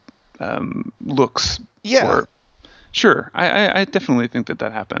aspiration looks. Yeah. Sure. I definitely think that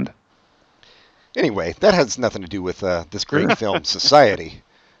happened. anyway, that has nothing to do with this great film, Society,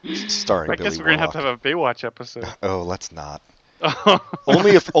 starring I Billy guess we're gonna have Warlock. to have a Baywatch episode. Oh, let's not.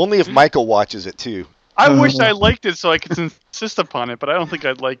 only if Michael watches it too. I wish I liked it so I could insist upon it, but I don't think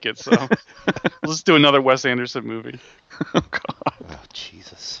I'd like it. So let's do another Wes Anderson movie. Oh God. Oh,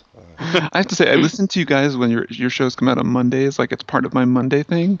 Jesus. I have to say, I listen to you guys when your shows come out on Mondays, like it's part of my Monday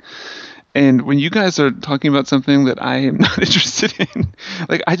thing. And when you guys are talking about something that I am not interested in,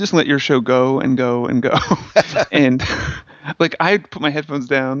 like I just let your show go and go and go. And like I put my headphones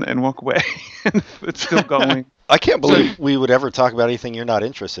down and walk away, and it's still going. I can't believe we would ever talk about anything you're not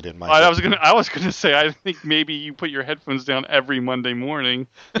interested in, Michael. I was gonna say I think maybe you put your headphones down every Monday morning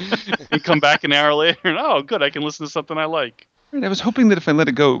and come back an hour later and oh good, I can listen to something I like. Right, I was hoping that if I let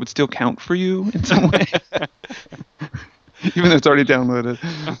it go, it would still count for you in some way. Even though it's already downloaded.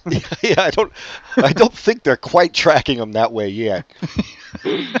 Yeah, I don't think they're quite tracking them that way yet.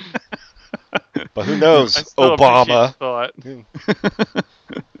 But who knows, I still Obama. appreciate the thought.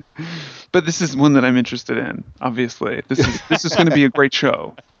 But this is one that I'm interested in. Obviously, this is going to be a great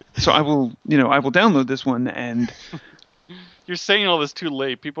show. So I will download this one and. You're saying all this too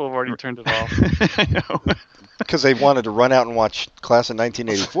late. People have already turned it off. I know. Because they wanted to run out and watch Class of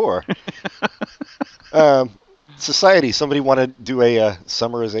 1984. Society, somebody want to do a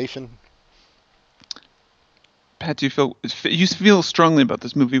summarization? Pat, do you feel strongly about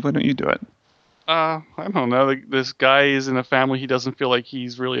this movie? Why don't you do it? I don't know. This guy is in a family he doesn't feel like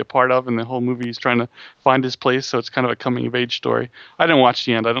he's really a part of, and the whole movie he's trying to find his place. So it's kind of a coming of age story. I didn't watch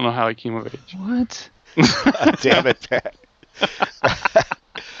the end. I don't know how he came of age. What? Damn it, Pat.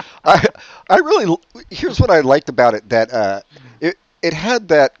 Here's what I liked about it, that it had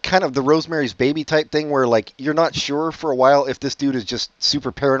that kind of the Rosemary's Baby type thing where, like, you're not sure for a while if this dude is just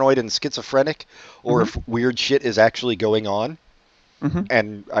super paranoid and schizophrenic or if weird shit is actually going on.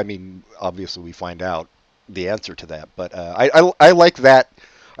 And I mean, obviously we find out the answer to that, but I like that.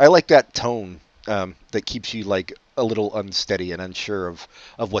 I like that tone that keeps you like a little unsteady and unsure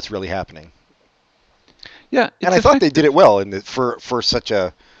of what's really happening. Yeah, and I thought they did it well for such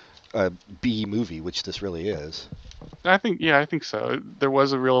a B movie, which this really is. I think so. There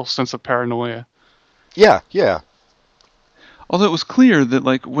was a real sense of paranoia. Yeah. Although it was clear that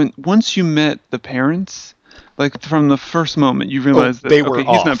like once you met the parents, like from the first moment you realized that they were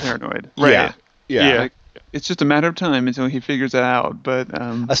he's not paranoid. Right. Yeah. Like, it's just a matter of time until he figures it out. But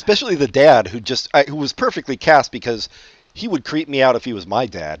especially the dad who was perfectly cast because he would creep me out if he was my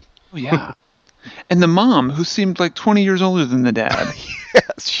dad. Oh yeah. And the mom, who seemed like 20 years older than the dad.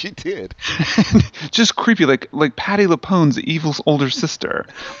 Yes, she did. Just creepy, like Patti LuPone's evil older sister.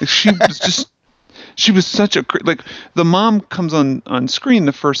 Like she was such a like. The mom comes on screen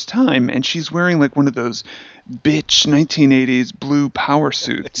the first time, and she's wearing like one of those bitch 1980s blue power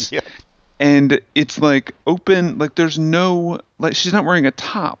suits. Yep. And it's like open, like there's no, like she's not wearing a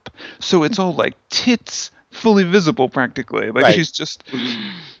top, so it's all like tits fully visible practically. Like right. It's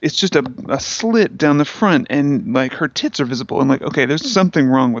just a slit down the front, and like her tits are visible. And like, okay, there's something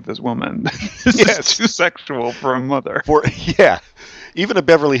wrong with this woman. This is too sexual for a mother. Even a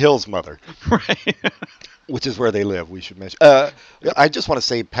Beverly Hills mother. Right. Which is where they live, we should mention. I just want to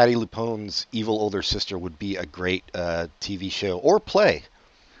say Patti LuPone's evil older sister would be a great TV show or play.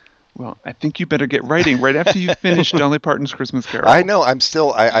 Well, I think you better get writing right after you finish Dolly Parton's Christmas Carol. I know.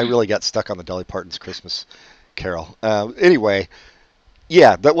 I really got stuck on the Dolly Parton's Christmas Carol. Anyway,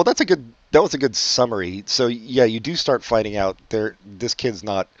 yeah. That was a good summary. So yeah, you do start finding out this kid's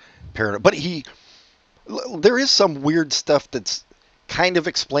not paranoid, but there is some weird stuff that's kind of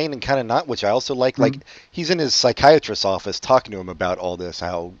explained and kind of not, which I also like. Like he's in his psychiatrist's office talking to him about all this,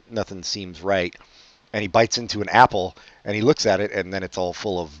 how nothing seems right, and he bites into an apple and he looks at it, and then it's all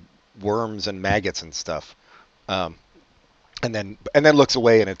full of worms and maggots and stuff, and then looks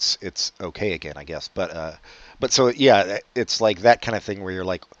away and it's okay again, I guess. But so yeah, it's like that kind of thing where you're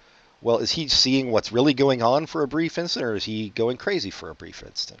like, well, is he seeing what's really going on for a brief instant, or is he going crazy for a brief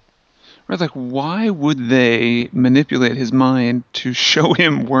instant? Right, like why would they manipulate his mind to show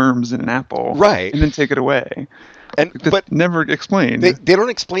him worms in an apple, right, and then take it away? And like, but never explained. They don't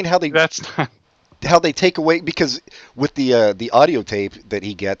explain how they. That's not. How they take away, because with the audio tape that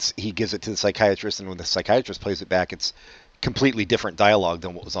he gives it to the psychiatrist, and when the psychiatrist plays it back, it's completely different dialogue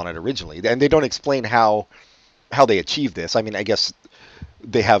than what was on it originally, and they don't explain how they achieve this. I mean, I guess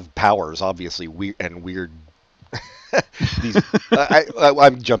they have powers, obviously, weird.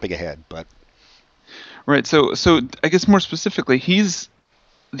 I'm jumping ahead, but right. So I guess more specifically, he's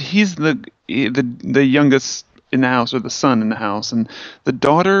the youngest in the house, or the son in the house, and the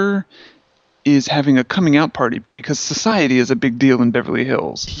daughter is having a coming out party because society is a big deal in Beverly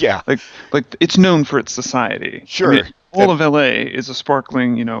Hills. Yeah. Like it's known for its society. Sure. I mean, all of LA is a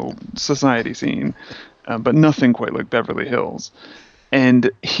sparkling, society scene, but nothing quite like Beverly Hills. And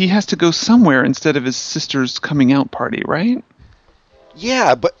he has to go somewhere instead of his sister's coming out party, right?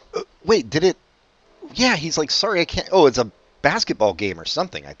 Yeah, but wait, did it? Yeah, he's like, sorry, I can't. Oh, it's a basketball game or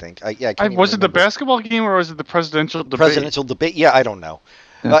something, I think. Was it the basketball game or was it the presidential debate? Presidential debate? Yeah, I don't know.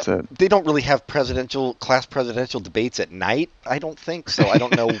 That's it. They don't really have presidential debates at night, I don't think, so I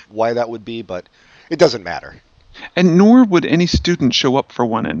don't know why that would be, but it doesn't matter. And nor would any student show up for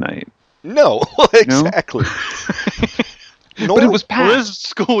one at night. No, exactly. But it was packed. Well,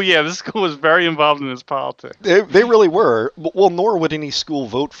 this school was very involved in this politics. They really were. Well, nor would any school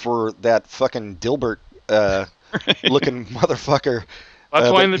vote for that fucking Dilbert looking motherfucker.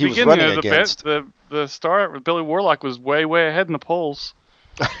 That's why in the beginning, the star Billy Warlock was way ahead in the polls.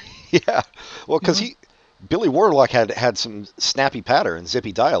 Yeah, well, because Billy Warlock had some snappy patter and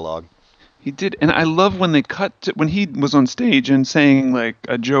zippy dialogue. He did, and I love when they when he was on stage and saying like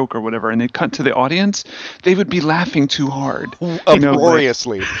a joke or whatever, and they cut to the audience, they would be laughing too hard,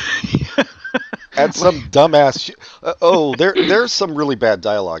 uproariously. At some dumbass. There's some really bad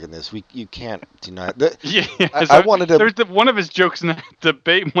dialogue in this. You can't deny that. Yeah, I wanted to. One of his jokes in that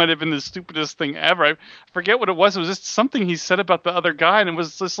debate might have been the stupidest thing ever. I forget what it was. It was just something he said about the other guy, and it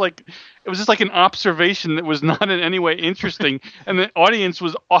was just like an observation that was not in any way interesting, and the audience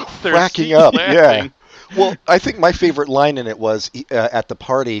was off their cracking seats up. laughing. Yeah. Well, I think my favorite line in it was at the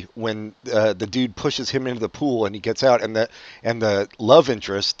party when the dude pushes him into the pool and he gets out, and the love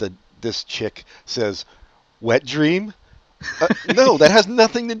interest, this chick says, "Wet dream." No, that has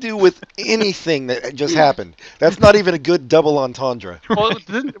nothing to do with anything that just happened. That's not even a good double entendre. Well,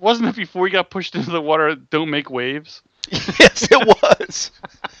 wasn't it before he got pushed into the water? Don't make waves. Yes, it was.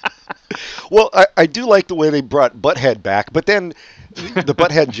 Well, I do like the way they brought Butthead back, but then the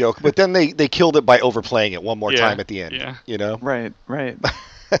Butthead joke, but then they killed it by overplaying it one more time at the end. Yeah. You know? Right.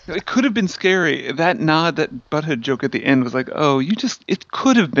 It could have been scary. That nod, that Butthead joke at the end was like, oh, it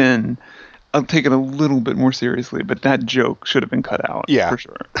could have been taken a little bit more seriously, but that joke should have been cut out. Yeah. For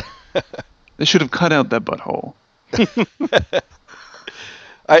sure. They should have cut out that butthole.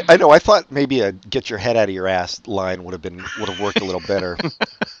 I know. I thought maybe a "get your head out of your ass" line would have worked a little better,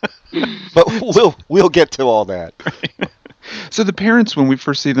 but we'll get to all that. So the parents, when we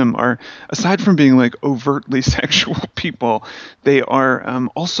first see them, are, aside from being like overtly sexual people, they are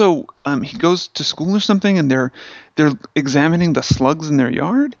also. He goes to school or something, and they're examining the slugs in their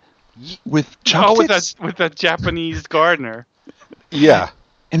yard with chopsticks. With that Japanese gardener. Yeah.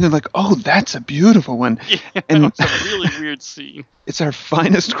 And they're like, "Oh, that's a beautiful one." Yeah, and it's a really weird scene. It's our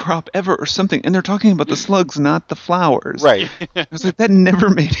finest crop ever, or something. And they're talking about the slugs, not the flowers. Right. I was like, that never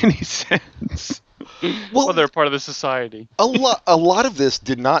made any sense. Well, they're part of the society. A lot of this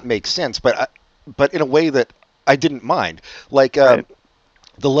did not make sense, but in a way that I didn't mind. Like the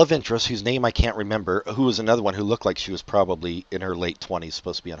love interest, whose name I can't remember, who was another one who looked like she was probably in her late 20s,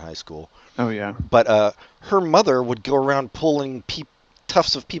 supposed to be in high school. Oh yeah. But her mother would go around pulling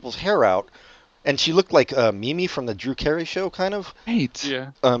tufts of people's hair out, and she looked like Mimi from the Drew Carey Show, kind of. Right.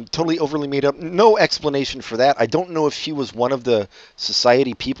 Yeah. Totally overly made up. No explanation for that. I don't know if she was one of the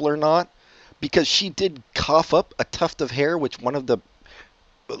society people or not, because she did cough up a tuft of hair, which one of the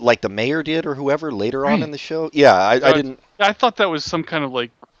mayor did or whoever later on in the show. Yeah, I didn't. I thought that was some kind of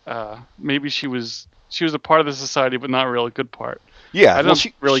like maybe she was a part of the society, but not really a good part. Yeah, I don't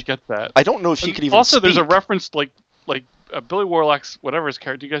really get that. I don't know if she could even. Also, speak. There's a reference like Billy Warlock's whatever his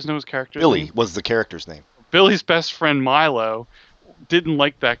character. Do you guys know his character? Billy was the character's name. Billy's best friend Milo didn't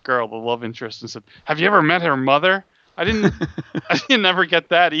like that girl, the love interest, and said, "Have you ever met her mother?" I didn't ever get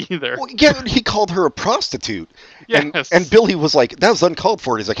that either. Well, yeah, he called her a prostitute. Yes. And Billy was like, that was uncalled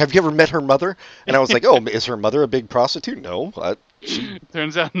for. He's like, have you ever met her mother? And I was like, oh, is her mother a big prostitute? No.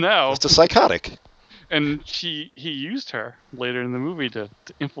 Turns out no. Just a psychotic. And he used her later in the movie to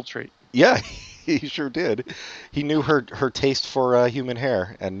infiltrate. Yeah, he sure did. He knew her taste for human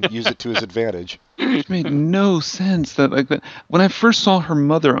hair and used it to his advantage. It made no sense that when I first saw her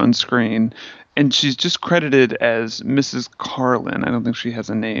mother on screen, and she's just credited as Mrs. Carlin. I don't think she has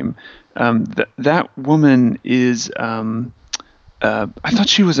a name. That woman is. I thought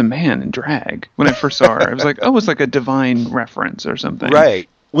she was a man in drag when I first saw her. I was like, oh, it's like a Divine reference or something. Right.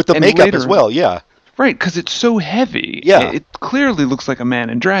 With the makeup as well, yeah. Right, because it's so heavy. Yeah. It clearly looks like a man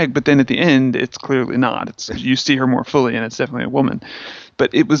in drag, but then at the end, it's clearly not. You see her more fully, and it's definitely a woman.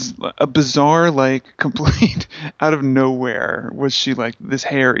 But it was a bizarre, complete out of nowhere. Was she like this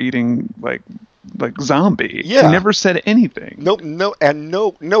hair-eating, like zombie? Yeah. She never said anything.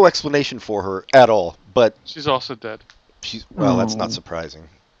 No explanation for her at all. But she's also dead. That's not surprising.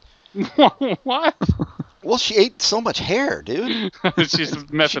 What? Well, she ate so much hair, dude. She's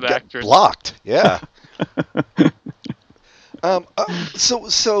a method actress. Blocked, yeah.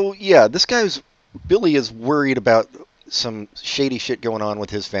 So yeah, this guy's Billy is worried about some shady shit going on with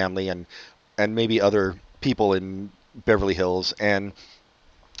his family and maybe other people in Beverly Hills, and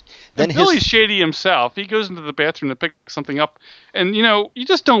then Billy's shady himself. He goes into the bathroom to pick something up, and you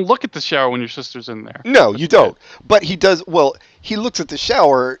just don't look at the shower when your sister's in there. No, you don't. But he does. Well, he looks at the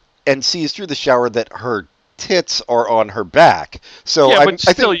shower and sees through the shower that her tits are on her back. So yeah, but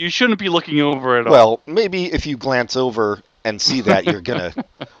I think you shouldn't be looking over at all. Well, maybe if you glance over and see that, you're gonna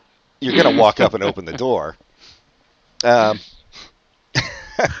walk up and open the door. Yeah,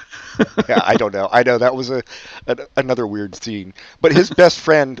 I don't know. I know that was another weird scene. But his best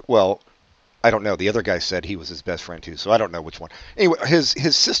friend, well, I don't know. The other guy said he was his best friend too, so I don't know which one. Anyway, his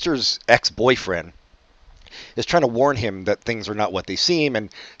sister's ex-boyfriend is trying to warn him that things are not what they seem, and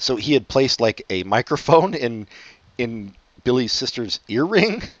so he had placed like a microphone in Billy's sister's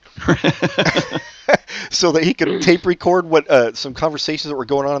earring. So that he could tape record what some conversations that were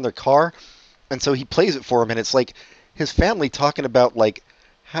going on in their car, and so he plays it for him, and it's like his family talking about like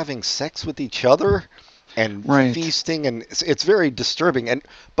having sex with each other and feasting, and it's very disturbing.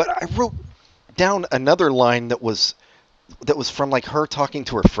 But I wrote down another line that was from like her talking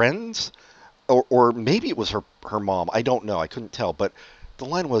to her friends, or maybe it was her mom. I don't know. I couldn't tell. But the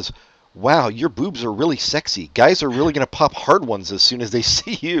line was, "Wow, your boobs are really sexy. Guys are really going to pop hard ones as soon as they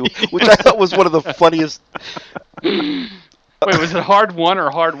see you," which I thought was one of the funniest. Wait, was it hard one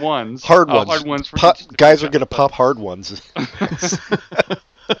or hard ones? Hard ones. Hard ones. Guys are going to pop hard ones.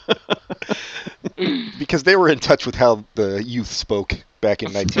 Because they were in touch with how the youth spoke back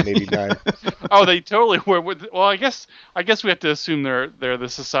in 1989. Oh, they totally were. Well, I guess we have to assume they're the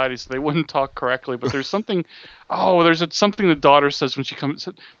society, so they wouldn't talk correctly. But there's something. Oh, there's something the daughter says when she comes.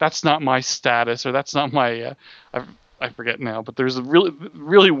 That's not my status, or that's not my. I forget now. But there's a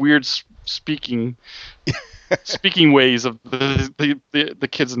really weird speaking ways of the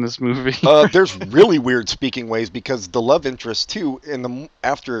kids in this movie. There's really weird speaking ways because the love interest too.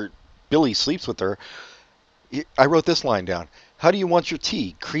 After Billy sleeps with her, I wrote this line down. "How do you want your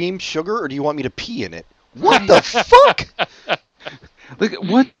tea? Cream, sugar, or do you want me to pee in it?" What the fuck? Like,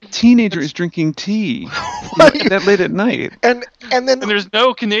 what teenager is drinking tea that late at night? And then there's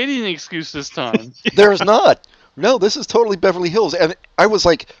no Canadian excuse this time. There's not. No, this is totally Beverly Hills, and I was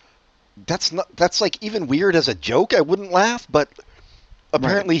like, that's like even weird as a joke. I wouldn't laugh, but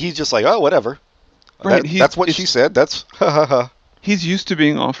apparently he's just like, oh, whatever. Right. That's what she said. That's ha ha ha. He's used to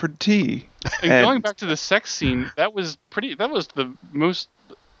being offered tea. And going back to the sex scene, that was the most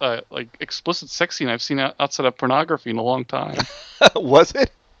explicit sex scene I've seen outside of pornography in a long time. Was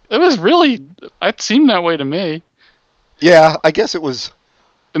it? It was really. It seemed that way to me. Yeah, I guess it was.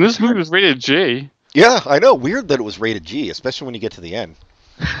 And this movie was rated G. Yeah, I know. Weird that it was rated G, especially when you get to the end.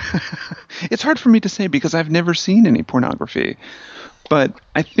 It's hard for me to say because I've never seen any pornography. But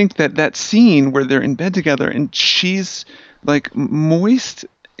I think that scene where they're in bed together and she's like moist,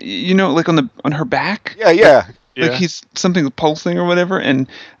 like on her back. Yeah. Like he's something pulsing or whatever, and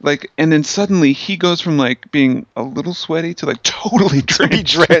then suddenly he goes from like being a little sweaty to like totally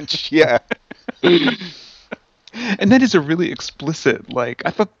drenched. Yeah. And that is a really explicit, like,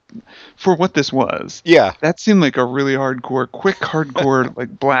 I thought, for what this was. Yeah. That seemed like a really quick hardcore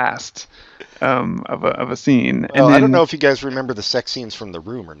like blast of a scene. Well, and I don't know if you guys remember the sex scenes from The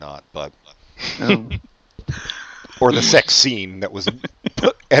Room or not, but or the sex scene that was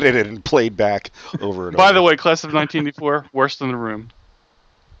edited and played back over and over. By the way, Class of 1984, worse than The Room.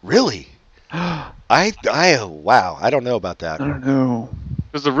 Really? Wow, I don't know about that. I don't know.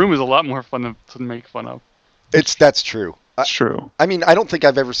 Because The Room is a lot more fun to make fun of. That's true. It's true. I mean, I don't think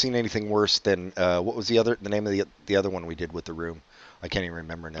I've ever seen anything worse than what was the name of the other one we did with The Room? I can't even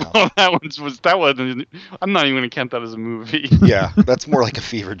remember now. Oh, that wasn't. I'm not even going to count that as a movie. Yeah, that's more like a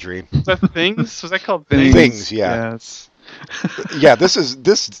fever dream. Was that Things? Was that called Things? Things, yeah. Yes. Yeah, this is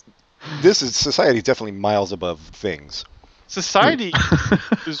Society is definitely miles above Things. Society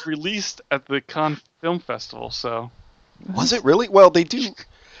was released at the Cannes Film Festival, so. Was it really? Well, they do.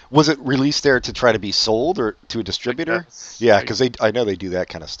 Was it released there to try to be sold or to a distributor? Yeah, because I know they do that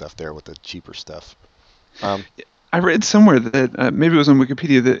kind of stuff there with the cheaper stuff. I read somewhere that maybe it was on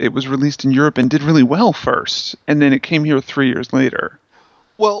Wikipedia that it was released in Europe and did really well first, and then it came here 3 years later.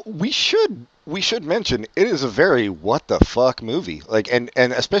 Well, we should mention it is a very what the fuck movie. Like, and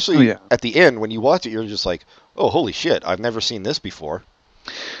especially at the end when you watch it, you're just like, oh, holy shit, I've never seen this before.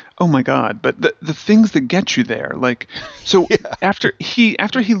 Oh my God! But the things that get you there, like, so after he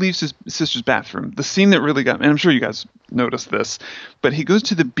leaves his sister's bathroom, the scene that really got me, and I'm sure you guys noticed this, but he goes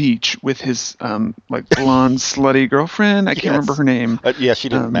to the beach with his like blonde slutty girlfriend. I can't remember her name. Yeah, she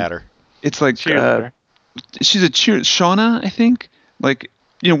didn't matter. It's like she's a Shauna, I think. Like,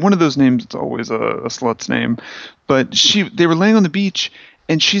 one of those names. It's always a slut's name, but they were laying on the beach.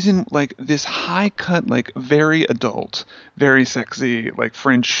 And she's in like this high cut, like very adult, very sexy, like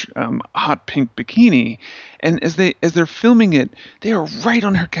French hot pink bikini. And as they're filming it, they are right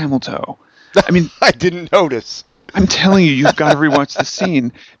on her camel toe. I mean, I didn't notice. I'm telling you've got to rewatch the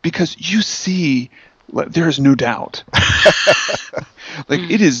scene because you see, there is no doubt. Like,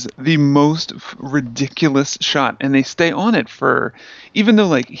 it is the most ridiculous shot, and they stay on it for, even though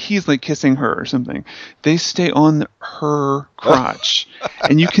like he's like kissing her or something, they stay on her crotch,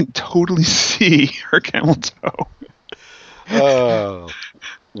 and you can totally see her camel toe. Oh,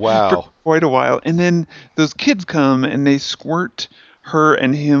 wow! For quite a while, and then those kids come and they squirt her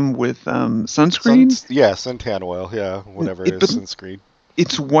and him with sunscreen. Suntan oil, whatever it is, sunscreen.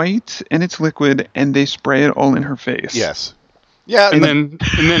 It's white and it's liquid, and they spray it all in her face. Yes. Yeah, and then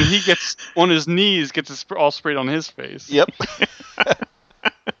he gets on his knees, gets it all sprayed on his face. Yep.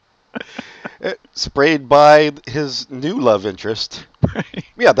 Sprayed by his new love interest. Right.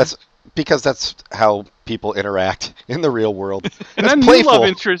 Yeah, that's because that's how people interact in the real world. And then new love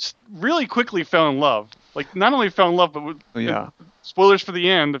interest really quickly fell in love. Like, not only fell in love, but spoilers for the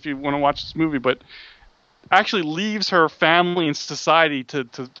end if you want to watch this movie, but actually leaves her family and society to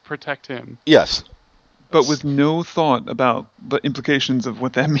protect him. Yes. But with no thought about the implications of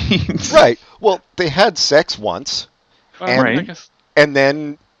what that means. Right. Well, they had sex once. Right. And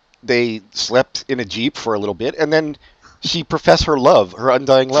then they slept in a Jeep for a little bit, and then she professed her love, her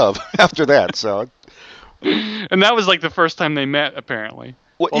undying love, after that. So, and that was like the first time they met, apparently.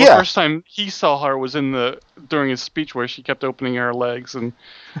 Well, The first time he saw her was during his speech where she kept opening her legs and.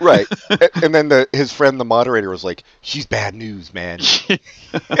 Right, and then his friend, the moderator, was like, "She's bad news, man."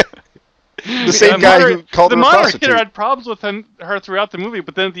 The same guy who called her a prostitute. The moderator had problems with her throughout the movie,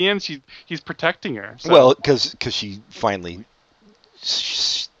 but then at the end, he's protecting her. So. Well, because she finally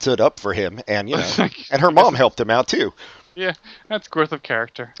stood up for him, and and her mom helped him out too. Yeah, that's growth of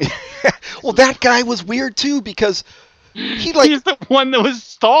character. Well, that guy was weird too because he's the one that was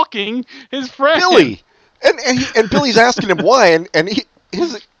stalking his friend Billy, and Billy's asking him why, and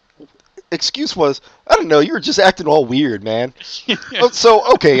his excuse was, I don't know, you were just acting all weird, man. Yeah.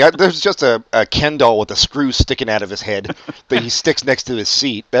 So, okay, there's just a Ken doll with a screw sticking out of his head that he sticks next to his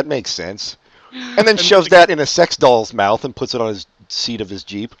seat. That makes sense. And then shoves that in a sex doll's mouth and puts it on his seat of his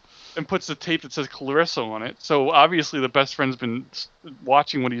Jeep. And puts the tape that says Clarissa on it. So, obviously, the best friend's been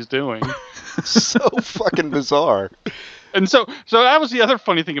watching what he's doing. So fucking bizarre. And so that was the other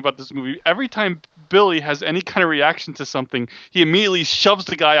funny thing about this movie. Every time Billy has any kind of reaction to something, he immediately shoves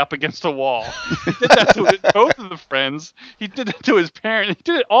the guy up against the wall. He did that to both of the friends. He did it to his parent. He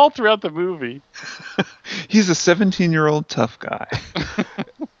did it all throughout the movie. He's a 17-year-old tough guy.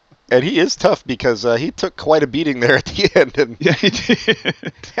 And he is tough because he took quite a beating there at the end. And, yeah, he did.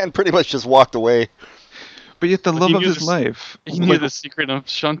 And pretty much just walked away. But yet the love of his life. He knew the secret of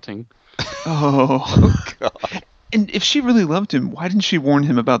shunting. Oh, God. And if she really loved him, why didn't she warn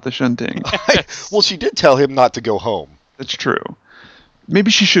him about the shunting? Well, she did tell him not to go home. That's true. Maybe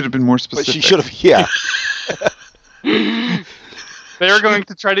she should have been more specific. But she should have, yeah. They were going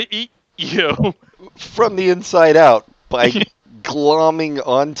to try to eat you. From the inside out by glomming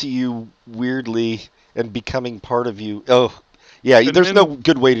onto you weirdly and becoming part of you. Oh, yeah, there's no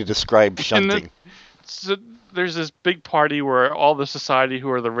good way to describe shunting. So there's this big party where all the society who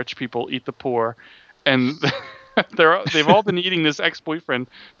are the rich people eat the poor, and they've all been eating this ex-boyfriend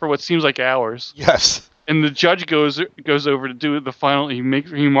for what seems like hours. Yes. And the judge goes over to do the final. He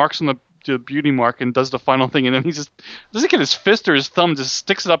marks on the beauty mark and does the final thing, and then he just doesn't get his fist or his thumb, just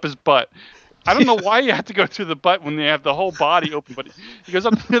sticks it up his butt. I don't know why you have to go through the butt when they have the whole body open, but he goes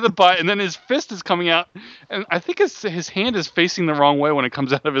up to the butt, and then his fist is coming out, and I think his hand is facing the wrong way when it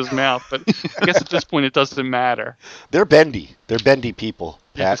comes out of his mouth, but I guess at this point it doesn't matter. They're bendy. They're bendy people.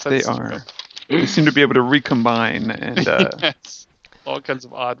 Yes, they are. They seem to be able to recombine and yes, all kinds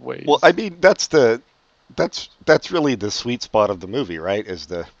of odd ways. Well, I mean, that's really the sweet spot of the movie, right? Is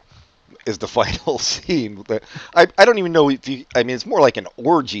the final scene. I don't even know if you. I mean, it's more like an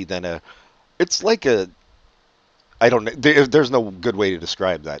orgy than a. It's like a. I don't know. There's no good way to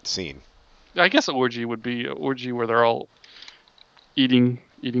describe that scene. I guess an orgy would be an orgy where they're all eating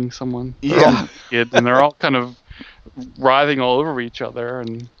someone. Yeah. And they're all kind of writhing all over each other,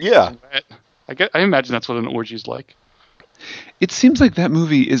 and yeah. I imagine that's what an orgy's like. It seems like that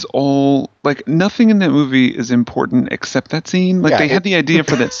movie is all like nothing in that movie is important except that scene. Like they had the idea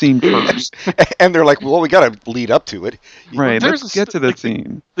for that scene first, and they're like, "Well, we got to lead up to it." Right. Let's get to the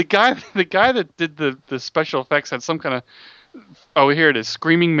scene. The guy that did the special effects had some kind of. Oh, here it is,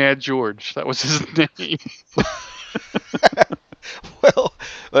 Screaming Mad George. That was his name. Well,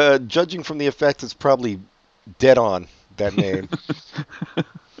 judging from the effects, it's probably dead on that name.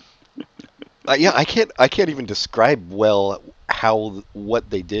 Yeah, I can't even describe well what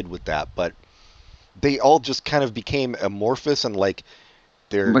they did with that, but they all just kind of became amorphous and like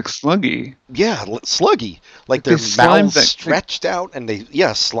they're like sluggy. Yeah, sluggy. Like their mouths stretched out and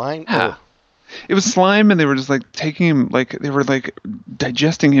slime. Yeah. Oh. It was slime, and they were just like taking him, like they were like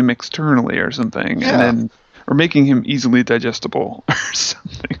digesting him externally or something, and then or making him easily digestible or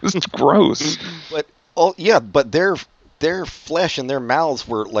something. It was gross. But their flesh and their mouths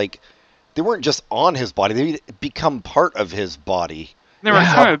were like. They weren't just on his body; they become part of his body. They were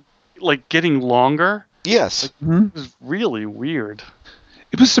kind of like getting longer, Yes. It was really weird.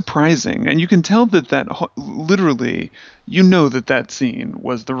 It was surprising, and you can tell literally, you know that scene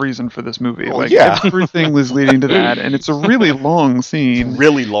was the reason for this movie. Oh, like yeah. everything was leading to that, and it's a really long scene.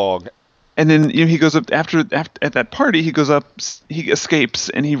 Really long. And then he goes up after at that party. He goes up, he escapes,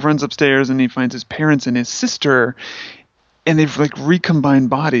 and he runs upstairs, and he finds his parents and his sister, and they've like recombined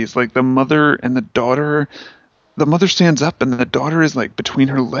bodies, like the mother and the daughter. The mother stands up, and the daughter is like between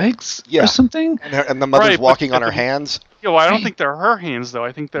her legs or something. And the mother's walking on her hands. Yeah, well, I don't think they're her hands though.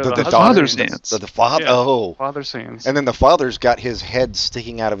 I think they're the father's hands. The father. Yeah, oh, father's hands. And then the father's got his head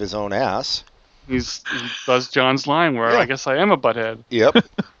sticking out of his own ass. He does John's line where I guess I am a butthead. Yep.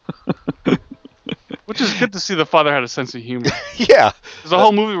 Which is good to see the father had a sense of humor. Yeah. The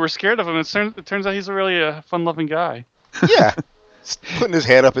whole movie we're scared of him. It turns out he's really a fun-loving guy. Yeah. Putting his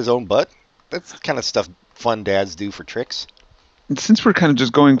head up his own butt. That's the kind of stuff fun dads do for tricks. And since we're kind of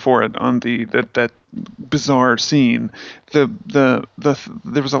just going for it on that bizarre scene, there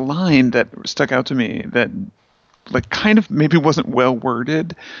was a line that stuck out to me that like kind of maybe wasn't well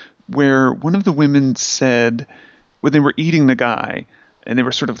worded, where one of the women said when they were eating the guy and they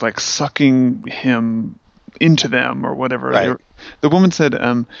were sort of like sucking him into them or whatever. Right. The woman said,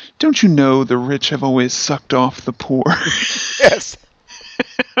 "Don't you know the rich have always sucked off the poor?" Yes.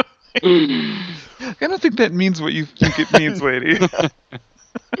 I don't think that means what you think it means, lady.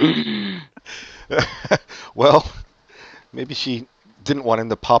 Well, maybe she didn't want him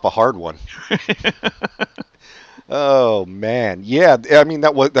to pop a hard one. Oh man, yeah. I mean,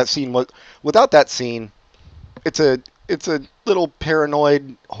 that scene was. Without that scene, it's a little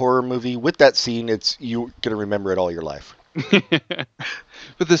paranoid horror movie. With that scene, you're gonna remember it all your life.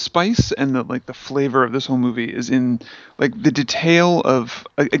 But the spice and the flavor of this whole movie is in like the detail of,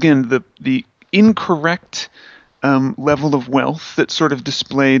 again, the incorrect level of wealth that's sort of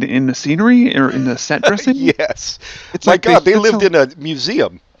displayed in the scenery or in the set dressing. Yes. It's My like God, they lived in a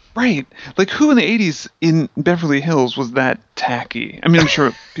museum. Right. Like, who in the 80s in Beverly Hills was that tacky? I mean, I'm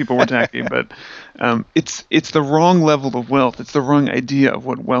sure people were tacky, but it's the wrong level of wealth. It's the wrong idea of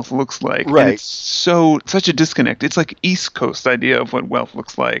what wealth looks like. Right. And it's such a disconnect. It's like East Coast idea of what wealth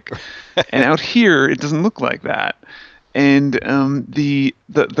looks like. And out here, it doesn't look like that. And the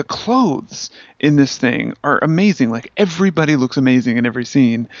clothes in this thing are amazing. Like, everybody looks amazing in every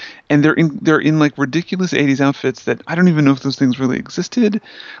scene, and they're in like ridiculous 80s outfits that I don't even know if those things really existed.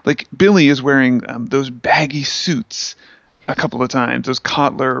 Like, Billy is wearing those baggy suits a couple of times, those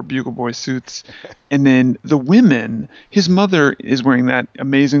Kotler or Bugle Boy suits, and then the women, his mother is wearing that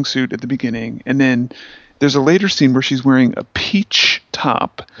amazing suit at the beginning, and then there's a later scene where she's wearing a peach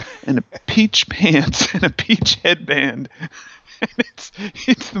top and a peach pants and a peach headband. And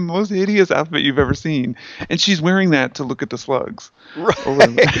it's the most hideous outfit you've ever seen. And she's wearing that to look at the slugs. Right.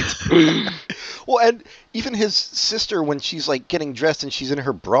 Well, and even his sister, when she's like getting dressed and she's in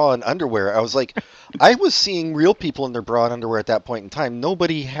her bra and underwear, I was like, I was seeing real people in their bra and underwear at that point in time.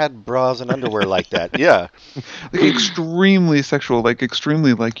 Nobody had bras and underwear like that. Yeah. Like extremely sexual, like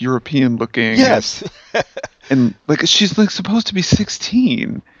extremely like European looking. Yes. And like she's like supposed to be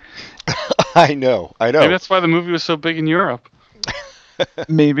 16. I know. Maybe that's why the movie was so big in Europe.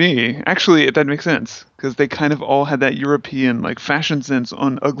 Maybe. Actually, that makes sense because they kind of all had that European like fashion sense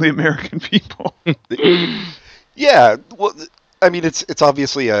on ugly American people. Yeah. Well, I mean, it's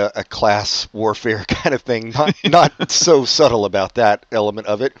obviously a class warfare kind of thing. Not so subtle about that element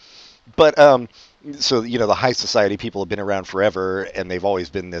of it, but so the high society people have been around forever, and they've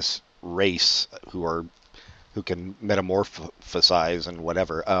always been this race who can metamorphosize and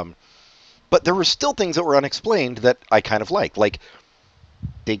whatever. But there were still things that were unexplained that I kind of liked. Like,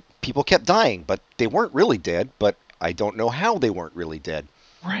 people kept dying, but they weren't really dead. But I don't know how they weren't really dead.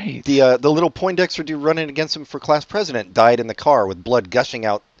 Right. The little Poindexter dude running against him for class president died in the car with blood gushing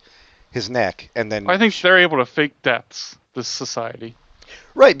out his neck, and then I think they're able to fake deaths. This society.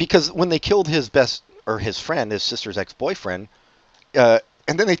 Right, because when they killed his friend, his sister's ex-boyfriend, and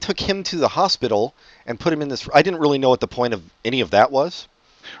then they took him to the hospital and put him in this. I didn't really know what the point of any of that was.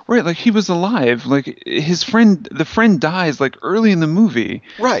 Right, like he was alive. Like the friend dies like early in the movie.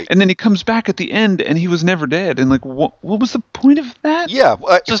 Right. And then he comes back at the end and he was never dead. And like what was the point of that? Yeah,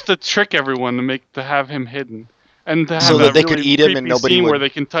 just to trick everyone to have him hidden. And to have so that they really could eat him and nobody scene would. where they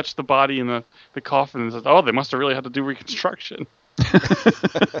can touch the body in the coffin and says, "Oh, they must have really had to do reconstruction."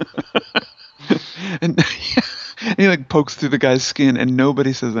 and he like pokes through the guy's skin and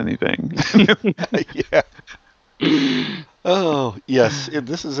nobody says anything. Yeah. Oh, yes.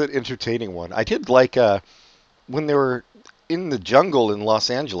 This is an entertaining one. I did like when they were in the jungle in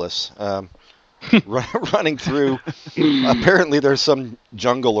Los Angeles. running through. Apparently, there's some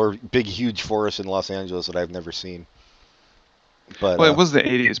jungle or big, huge forest in Los Angeles that I've never seen. But Well, it was the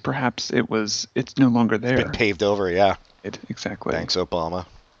 80s. Perhaps it's no longer there. been paved over. Yeah. Exactly. Thanks, Obama.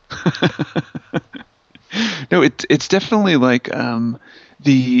 No, it's definitely like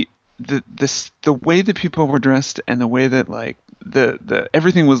the way that people were dressed and the way that like the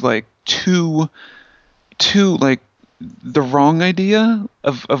everything was like too like the wrong idea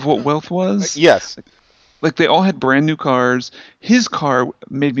of what wealth was. Yes. Like they all had brand new cars. His car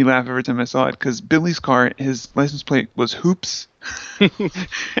made me laugh every time I saw it because Billy's car, his license plate was Hoops.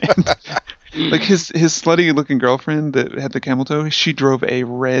 And, like his slutty looking girlfriend that had the camel toe, she drove a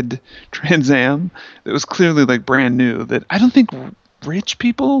red Trans Am that was clearly like brand new. That I don't think rich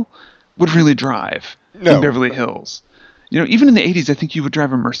people would really drive in Beverly Hills. You know, even in the 80s, I think you would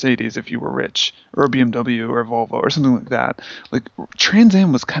drive a Mercedes if you were rich, or a BMW or a Volvo or something like that. Like Trans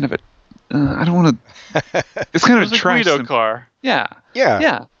Am was kind of a I don't want to. It's kind of a trash Guido car. Yeah.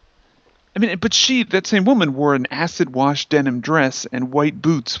 I mean, but that same woman wore an acid-wash denim dress and white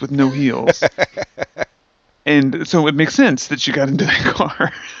boots with no heels. And so it makes sense that she got into that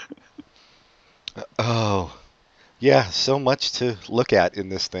car. Oh, yeah, so much to look at in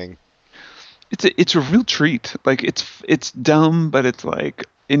this thing. It's a real treat. Like it's dumb, but it's like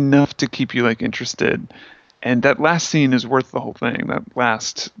enough to keep you like interested. And that last scene is worth the whole thing. That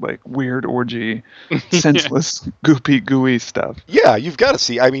last like weird orgy, senseless, goopy, gooey stuff. Yeah, you've got to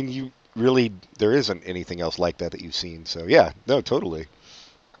see. I mean, there isn't anything else like that you've seen. So yeah, no, totally.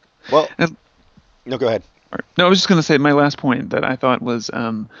 Well, no, go ahead. No, I was just going to say my last point that I thought was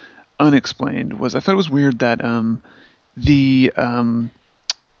unexplained was I thought it was weird that the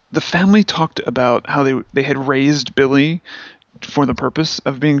family talked about how they had raised Billy for the purpose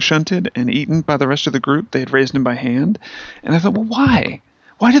of being shunted and eaten by the rest of the group. They had raised him by hand, and I thought, well, why?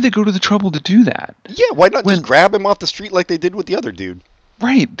 Why did they go to the trouble to do that? Yeah, why not just grab him off the street like they did with the other dude?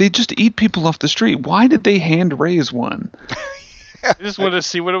 Right, they just eat people off the street. Why did they hand raise one? I just wanted to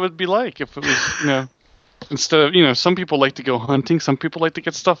see what it would be like if it was, instead of, some people like to go hunting, some people like to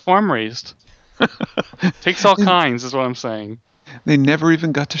get stuff farm raised. Takes all kinds, is what I'm saying. They never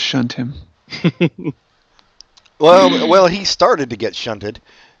even got to shunt him. Well, he started to get shunted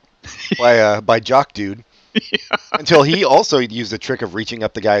by Jock Dude. Yeah. Until he also used the trick of reaching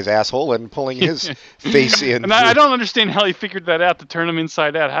up the guy's asshole and pulling his face in. And I don't understand how he figured that out to turn him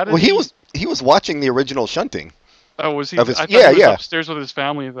inside out. How did he was watching the original shunting. Oh, was he? I thought he was upstairs with his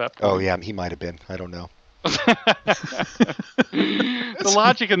family at that point. Oh yeah, he might have been. I don't know. The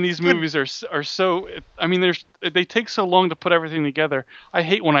logic in these movies are so. I mean, they take so long to put everything together. I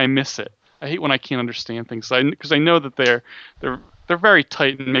hate when I miss it. I hate when I can't understand things because I know that they're very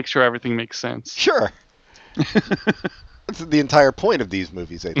tight and make sure everything makes sense. Sure. That's the entire point of these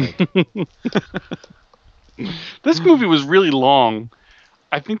movies, I think. This movie was really long.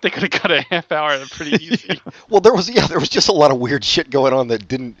 I think they could have cut a half hour of it pretty easy. Well, there was just a lot of weird shit going on that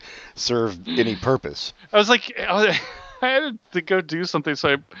didn't serve any purpose. I was like, I had to go do something,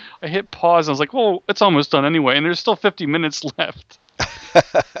 so I hit pause. And I was like, well, it's almost done anyway, and there's still 50 minutes left.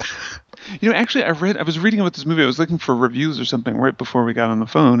 Actually, I was reading about this movie. I was looking for reviews or something right before we got on the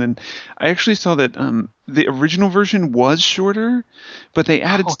phone, and I actually saw that the original version was shorter, but they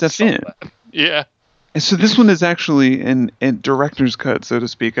added stuff in. That. Yeah. And so this one is actually in director's cut, so to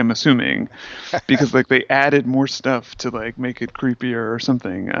speak, I'm assuming, because like they added more stuff to like make it creepier or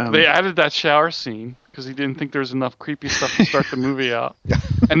something. They added that shower scene because he didn't think there was enough creepy stuff to start the movie out.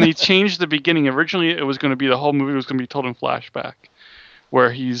 And they changed the beginning. Originally, it was going to be the whole movie was going to be told in flashback. Where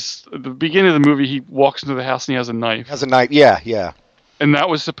at the beginning of the movie, he walks into the house and he has a knife. Yeah. And that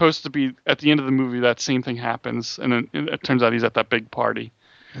was supposed to be, at the end of the movie, that same thing happens. And then it turns out he's at that big party.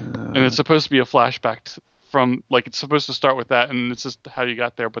 And it's supposed to be a flashback from, like, it's supposed to start with that, and it's just how you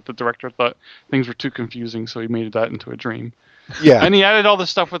got there. But the director thought things were too confusing, so he made that into a dream. Yeah. And he added all the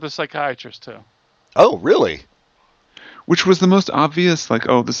stuff with the psychiatrist, too. Oh, really? Which was the most obvious, like,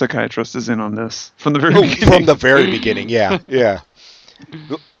 oh, the psychiatrist is in on this from the very beginning. From the very beginning, yeah.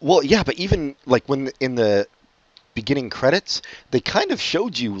 Well, yeah, but even like when in the beginning credits, they kind of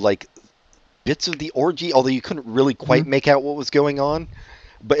showed you like bits of the orgy, although you couldn't really quite make out what was going on.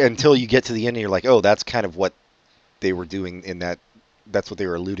 But until you get to the end, and you're like, oh, that's kind of what they were doing in that. That's what they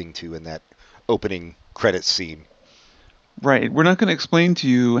were alluding to in that opening credits scene. Right. We're not going to explain to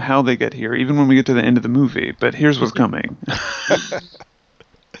you how they get here, even when we get to the end of the movie. But here's what's coming.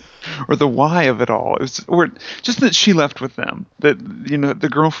 Or the why of it all. Or just that she left with them. That, the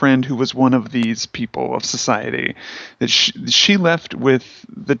girlfriend who was one of these people of society, that she left with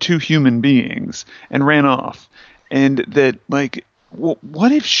the two human beings and ran off. And that, like,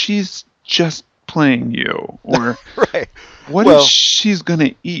 what if she's just playing you, or Right. what Well- if she's going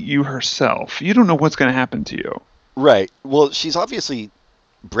to eat you herself? You don't know what's going to happen to you. Right. Well, she's obviously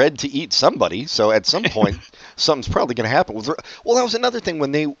bred to eat somebody, so at some point, something's probably going to happen. Well, that was another thing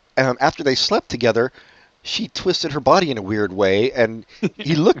when they, after they slept together, she twisted her body in a weird way, and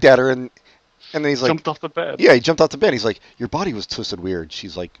he looked at her, and then he's like, Jumped off the bed. yeah, he jumped off the bed. He's like, your body was twisted weird.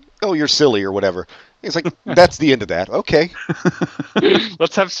 She's like, oh, you're silly or whatever. He's like, that's the end of that. Okay.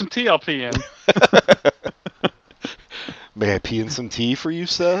 Let's have some tea. I'll pee in. May I pee in some tea for you,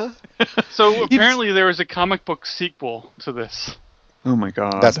 sir? So apparently there was a comic book sequel to this. Oh my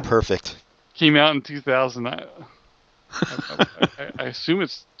god. That's perfect. Came out in 2000. I assume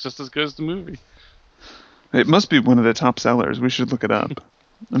it's just as good as the movie. It must be one of the top sellers. We should look it up.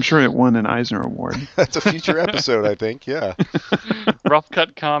 I'm sure it won an Eisner Award. That's a future episode, I think. Yeah. Rough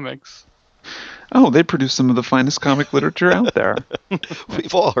Cut Comics. Oh, they produce some of the finest comic literature out there.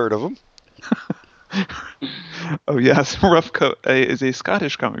 We've all heard of them. Oh yes, Rough Cut is a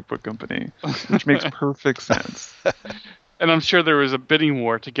Scottish comic book company, which makes perfect sense. And I'm sure there was a bidding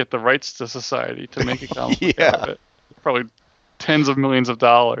war to get the rights to Society to make a comic book out of it. Probably tens of millions of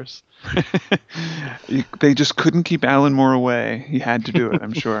dollars. They just couldn't keep Alan Moore away. He had to do it,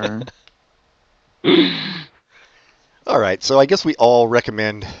 I'm sure. All right, so I guess we all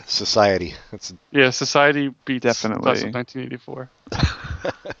recommend Society. That's Yeah, Society beats Definitely. Class of 1984.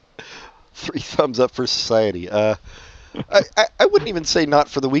 3 thumbs up for Society. I wouldn't even say not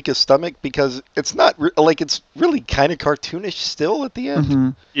for the weakest stomach because it's not it's really kind of cartoonish still at the end. Mm-hmm.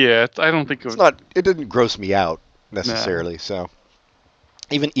 Yeah, I don't think it It's was. not. It didn't gross me out necessarily. So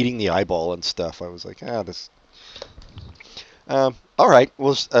even eating the eyeball and stuff, I was like, this. All right.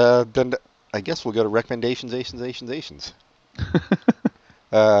 Well, then I guess we'll go to recommendations.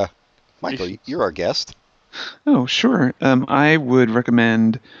 Michael, you're our guest. Oh, sure. I would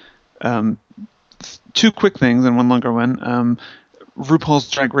recommend 2 quick things and 1 longer one. RuPaul's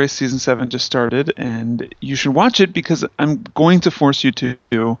Drag Race Season 7 just started, and you should watch it because I'm going to force you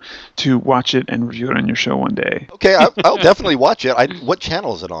to watch it and review it on your show one day. Okay, I'll definitely watch it. What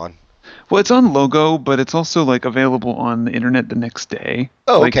channel is it on? Well, it's on Logo, but it's also available on the internet the next day.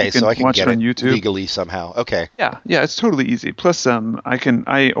 Oh, You okay, so I can watch get it on YouTube legally somehow. Okay. Yeah, it's totally easy. Plus,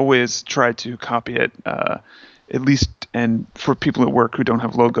 I always try to copy it, at least, and for people at work who don't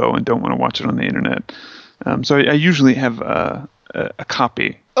have Logo and don't want to watch it on the internet. So I usually have a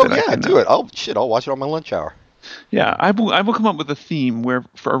copy. Oh that I yeah, can, do it. I'll watch it on my lunch hour. Yeah, I will come up with a theme where,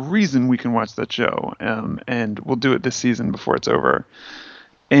 for a reason, we can watch that show, and we'll do it this season before it's over.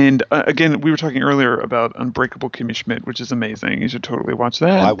 And again, we were talking earlier about Unbreakable Kimmy Schmidt, which is amazing. You should totally watch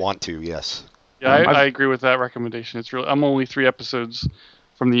that. I want to, yes. Yeah, I agree with that recommendation. It's really. I'm only 3 episodes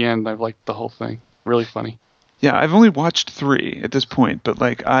from the end. I've liked the whole thing. Really funny. Yeah, I've only watched 3 at this point, but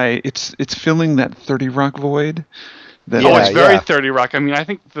it's filling that 30 Rock void. That, It's very yeah. 30 Rock. I mean, I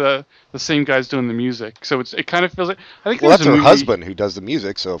think the same guy's doing the music, so it kind of feels like. I think Well, there's that's a her movie, husband who does the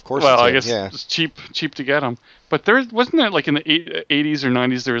music, so of course. Well, it's I him, guess yeah. it's cheap to get him. But wasn't there in the 80s or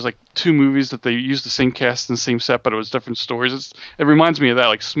 90s there was 2 movies that they used the same cast and the same set, but it was different stories. It reminds me of that,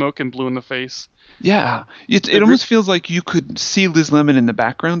 like Smoke and Blue in the Face. Yeah, it almost feels like you could see Liz Lemon in the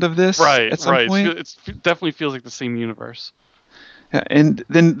background of this at some point. It definitely feels like the same universe. Yeah, and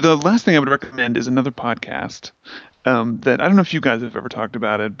then the last thing I would recommend is another podcast that I don't know if you guys have ever talked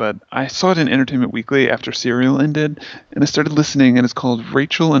about it, but I saw it in Entertainment Weekly after Serial ended, and I started listening, and it's called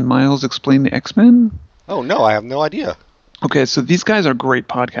Rachel and Miles Explain the X-Men. Oh no, I have no idea. Okay, so these guys are great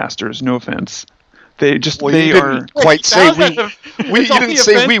podcasters. No offense. They just Well, they you are. didn't quite say Now we. that You it's only didn't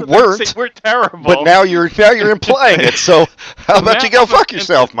say we offensive to weren't. say we're terrible. But now you're implying it. So how about Now you go I'm fuck offended.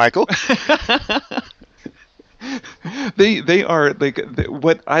 yourself, Michael? They are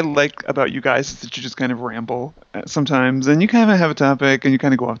what I like about you guys is that you just kind of ramble sometimes, and you kind of have a topic, and you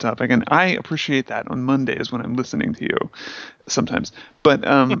kind of go off topic, and I appreciate that on Mondays when I'm listening to you sometimes. But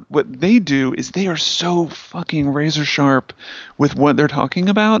what they do is they are so fucking razor sharp with what they're talking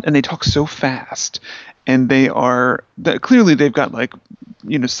about, and they talk so fast, and clearly they've got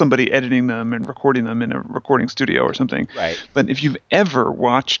somebody editing them and recording them in a recording studio or something. Right. But if you've ever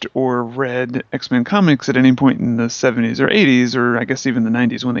watched or read X-Men comics at any point in the 70s or 80s, or I guess even the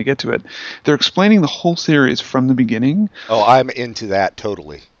 90s when they get to it, they're explaining the whole series from the beginning. Oh, I'm into that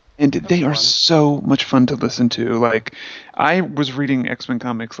totally. And they are so much fun to listen to. I was reading X-Men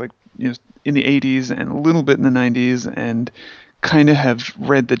comics in the 80s and a little bit in the 90s, and kind of have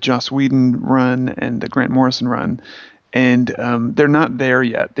read the Joss Whedon run and the Grant Morrison run. And they're not there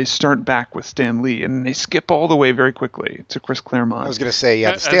yet. They start back with Stan Lee, and they skip all the way very quickly to Chris Claremont. I was going to say,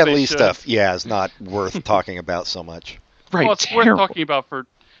 yeah, the As Stan they Lee should. stuff, is not worth talking about so much. Right, Well, it's worth terrible. talking about for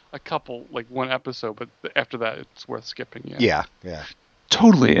a couple, like one episode, but after that, it's worth skipping. Yeah. Yeah.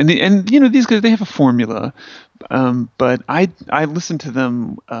 Totally, and these guys, they have a formula, but I listen to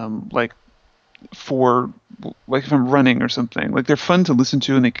them like for like if I'm running or something. Like they're fun to listen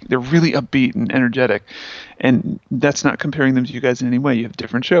to, and they're really upbeat and energetic, and that's not comparing them to you guys in any way. You have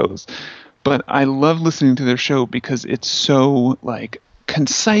different shows, but I love listening to their show because it's so like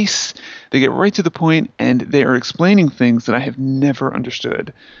concise. They get right to the point, and they are explaining things that I have never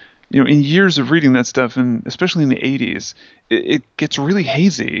understood. In years of reading that stuff, and especially in the 80s, it gets really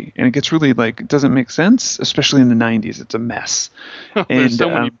hazy, and it gets really like, it doesn't make sense, especially in the 90s. It's a mess. There's so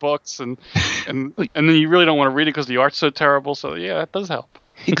many books, and then you really don't want to read it because the art's so terrible. So yeah, that does help.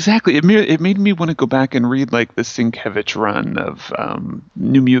 Exactly. It made me want to go back and read like the Sienkiewicz run of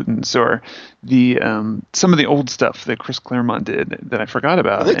New Mutants, or the some of the old stuff that Chris Claremont did that I forgot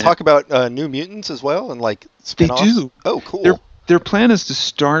about. They talk about New Mutants as well, and like spin-offs? They do. Oh, cool. Their plan is to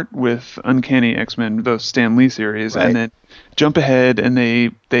start with Uncanny X-Men, the Stan Lee series, right, and then jump ahead, and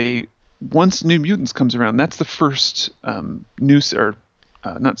they once New Mutants comes around, that's the first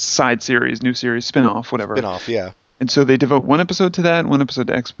not side series, new series, spin-off, whatever. Spin-off, yeah. And so they devote one episode to that, one episode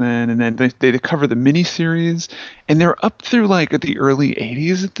to X-Men, and then they cover the mini-series, and they're up through like the early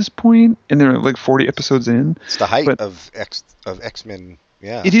 80s at this point, and they're like 40 episodes in. It's the height of X-Men,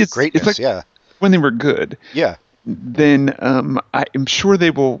 yeah. It is. Greatness, it's like yeah. When they were good. Yeah. Then I'm sure they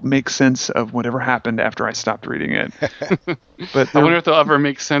will make sense of whatever happened after I stopped reading it. But I wonder if they'll ever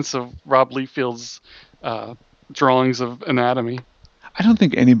make sense of Rob Liefeld's drawings of anatomy. I don't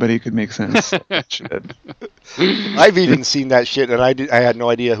think anybody could make sense of that shit. I've even seen that shit, and I had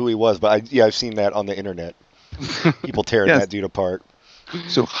no idea who he was, but I've seen that on the internet. People tearing that dude apart.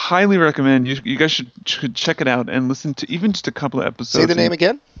 So highly recommend you guys should check it out and listen to even just a couple of episodes. Say the name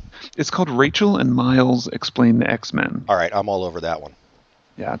again. It's called Rachel and Miles Explain the X-Men. All right, I'm all over that one.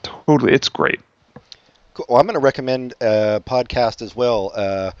 Yeah, totally. It's great. Cool. Well, I'm going to recommend a podcast as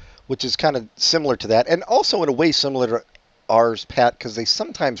well, which is kind of similar to that, and also in a way similar to ours, Pat, because they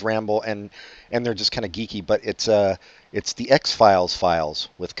sometimes ramble and they're just kind of geeky. But it's the X-Files files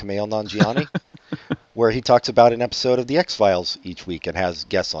with Kumail Nanjiani, where he talks about an episode of the X-Files each week and has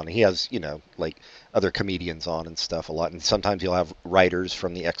guests on. He has like other comedians on and stuff a lot, and sometimes he'll have writers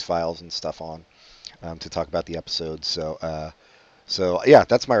from the X-Files and stuff on to talk about the episodes. So yeah,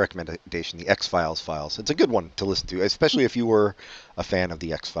 that's my recommendation, the X-Files files. It's a good one to listen to, especially if you were a fan of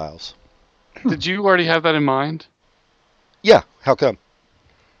the X-Files. Did you already have that in mind? Yeah, how come?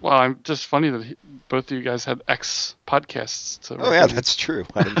 Well, I'm just funny that both of you guys had X podcasts. To oh yeah, that's true.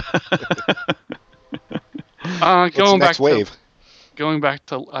 Going back next wave? Going back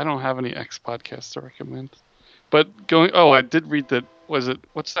to, I don't have any X podcasts to recommend. But I did read that,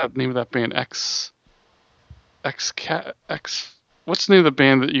 what's that name of that band? What's the name of the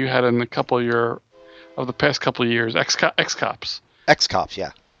band that you had in the past couple of years? X-Cops. X-Cops,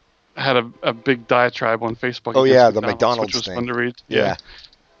 yeah. I had a big diatribe on Facebook. Oh yeah, the McDonald's which was thing. Fun to read. Yeah.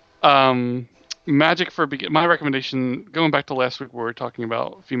 Magic for my recommendation, going back to last week where we were talking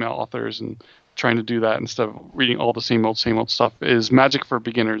about female authors and trying to do that instead of reading all the same old stuff, is Magic for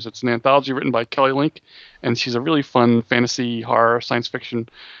Beginners. It's an anthology written by Kelly Link, and she's a really fun fantasy, horror, science fiction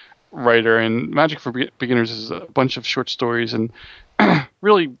writer. And Magic for Beginners is a bunch of short stories, and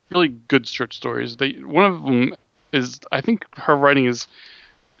really, really good short stories. One of them is, I think her writing is,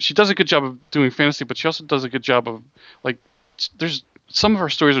 she does a good job of doing fantasy, but she also does a good job of, like, there's some of her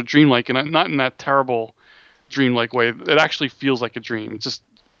stories are dreamlike, and not in that terrible dreamlike way. It actually feels like a dream. It's just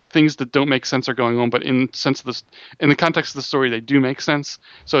things that don't make sense are going on, but in the context of the story, they do make sense.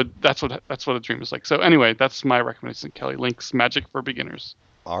 So that's what a dream is like. So anyway, that's my recommendation. Kelly Link's Magic for Beginners.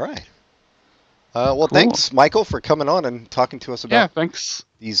 All right. Well, thanks, Michael, for coming on and talking to us about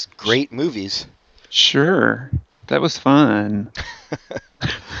these great movies. Sure. That was fun.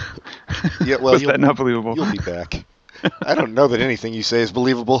 Yeah, well, was that not believable? You'll be back. I don't know that anything you say is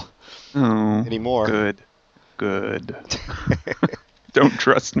believable anymore. Good. Don't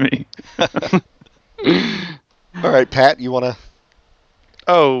trust me. All right, Pat, you want to?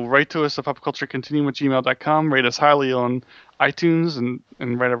 Oh, write to us at popculturecontinuum@gmail.com. Rate us highly on iTunes and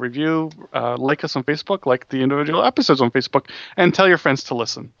write a review. Like us on Facebook, like the individual episodes on Facebook, and tell your friends to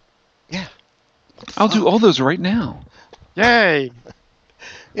listen. Yeah. I'll do all those right now. Yay!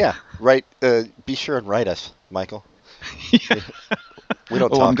 Yeah, right. Be sure and write us, Michael. Yeah. We don't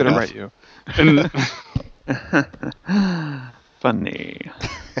talk I'm going to enough. write you. Funny.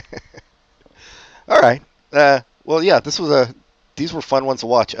 All right. Well, yeah, these were fun ones to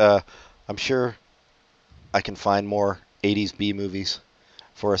watch. I'm sure I can find more 80s B movies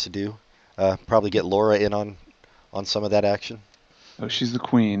for us to do. Probably get Laura in on some of that action. So she's the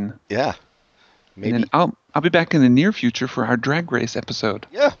queen. Yeah. Maybe. And then I'll be back in the near future for our drag race episode.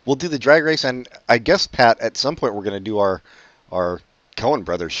 Yeah, we'll do the drag race, and I guess, Pat, at some point we're going to do our Coen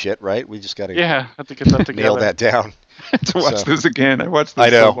Brothers shit, right? We just got to have to get that together. nail that down. To watch this again. I watched this I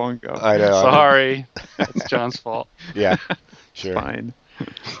know. so long ago. I know. Sorry, it's John's fault. Yeah, sure. Fine.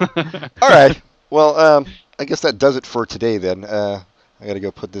 All right. Well, I guess that does it for today then. I got to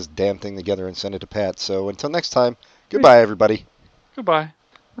go put this damn thing together and send it to Pat. So until next time, goodbye, everybody. Goodbye.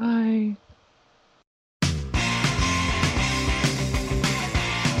 Bye.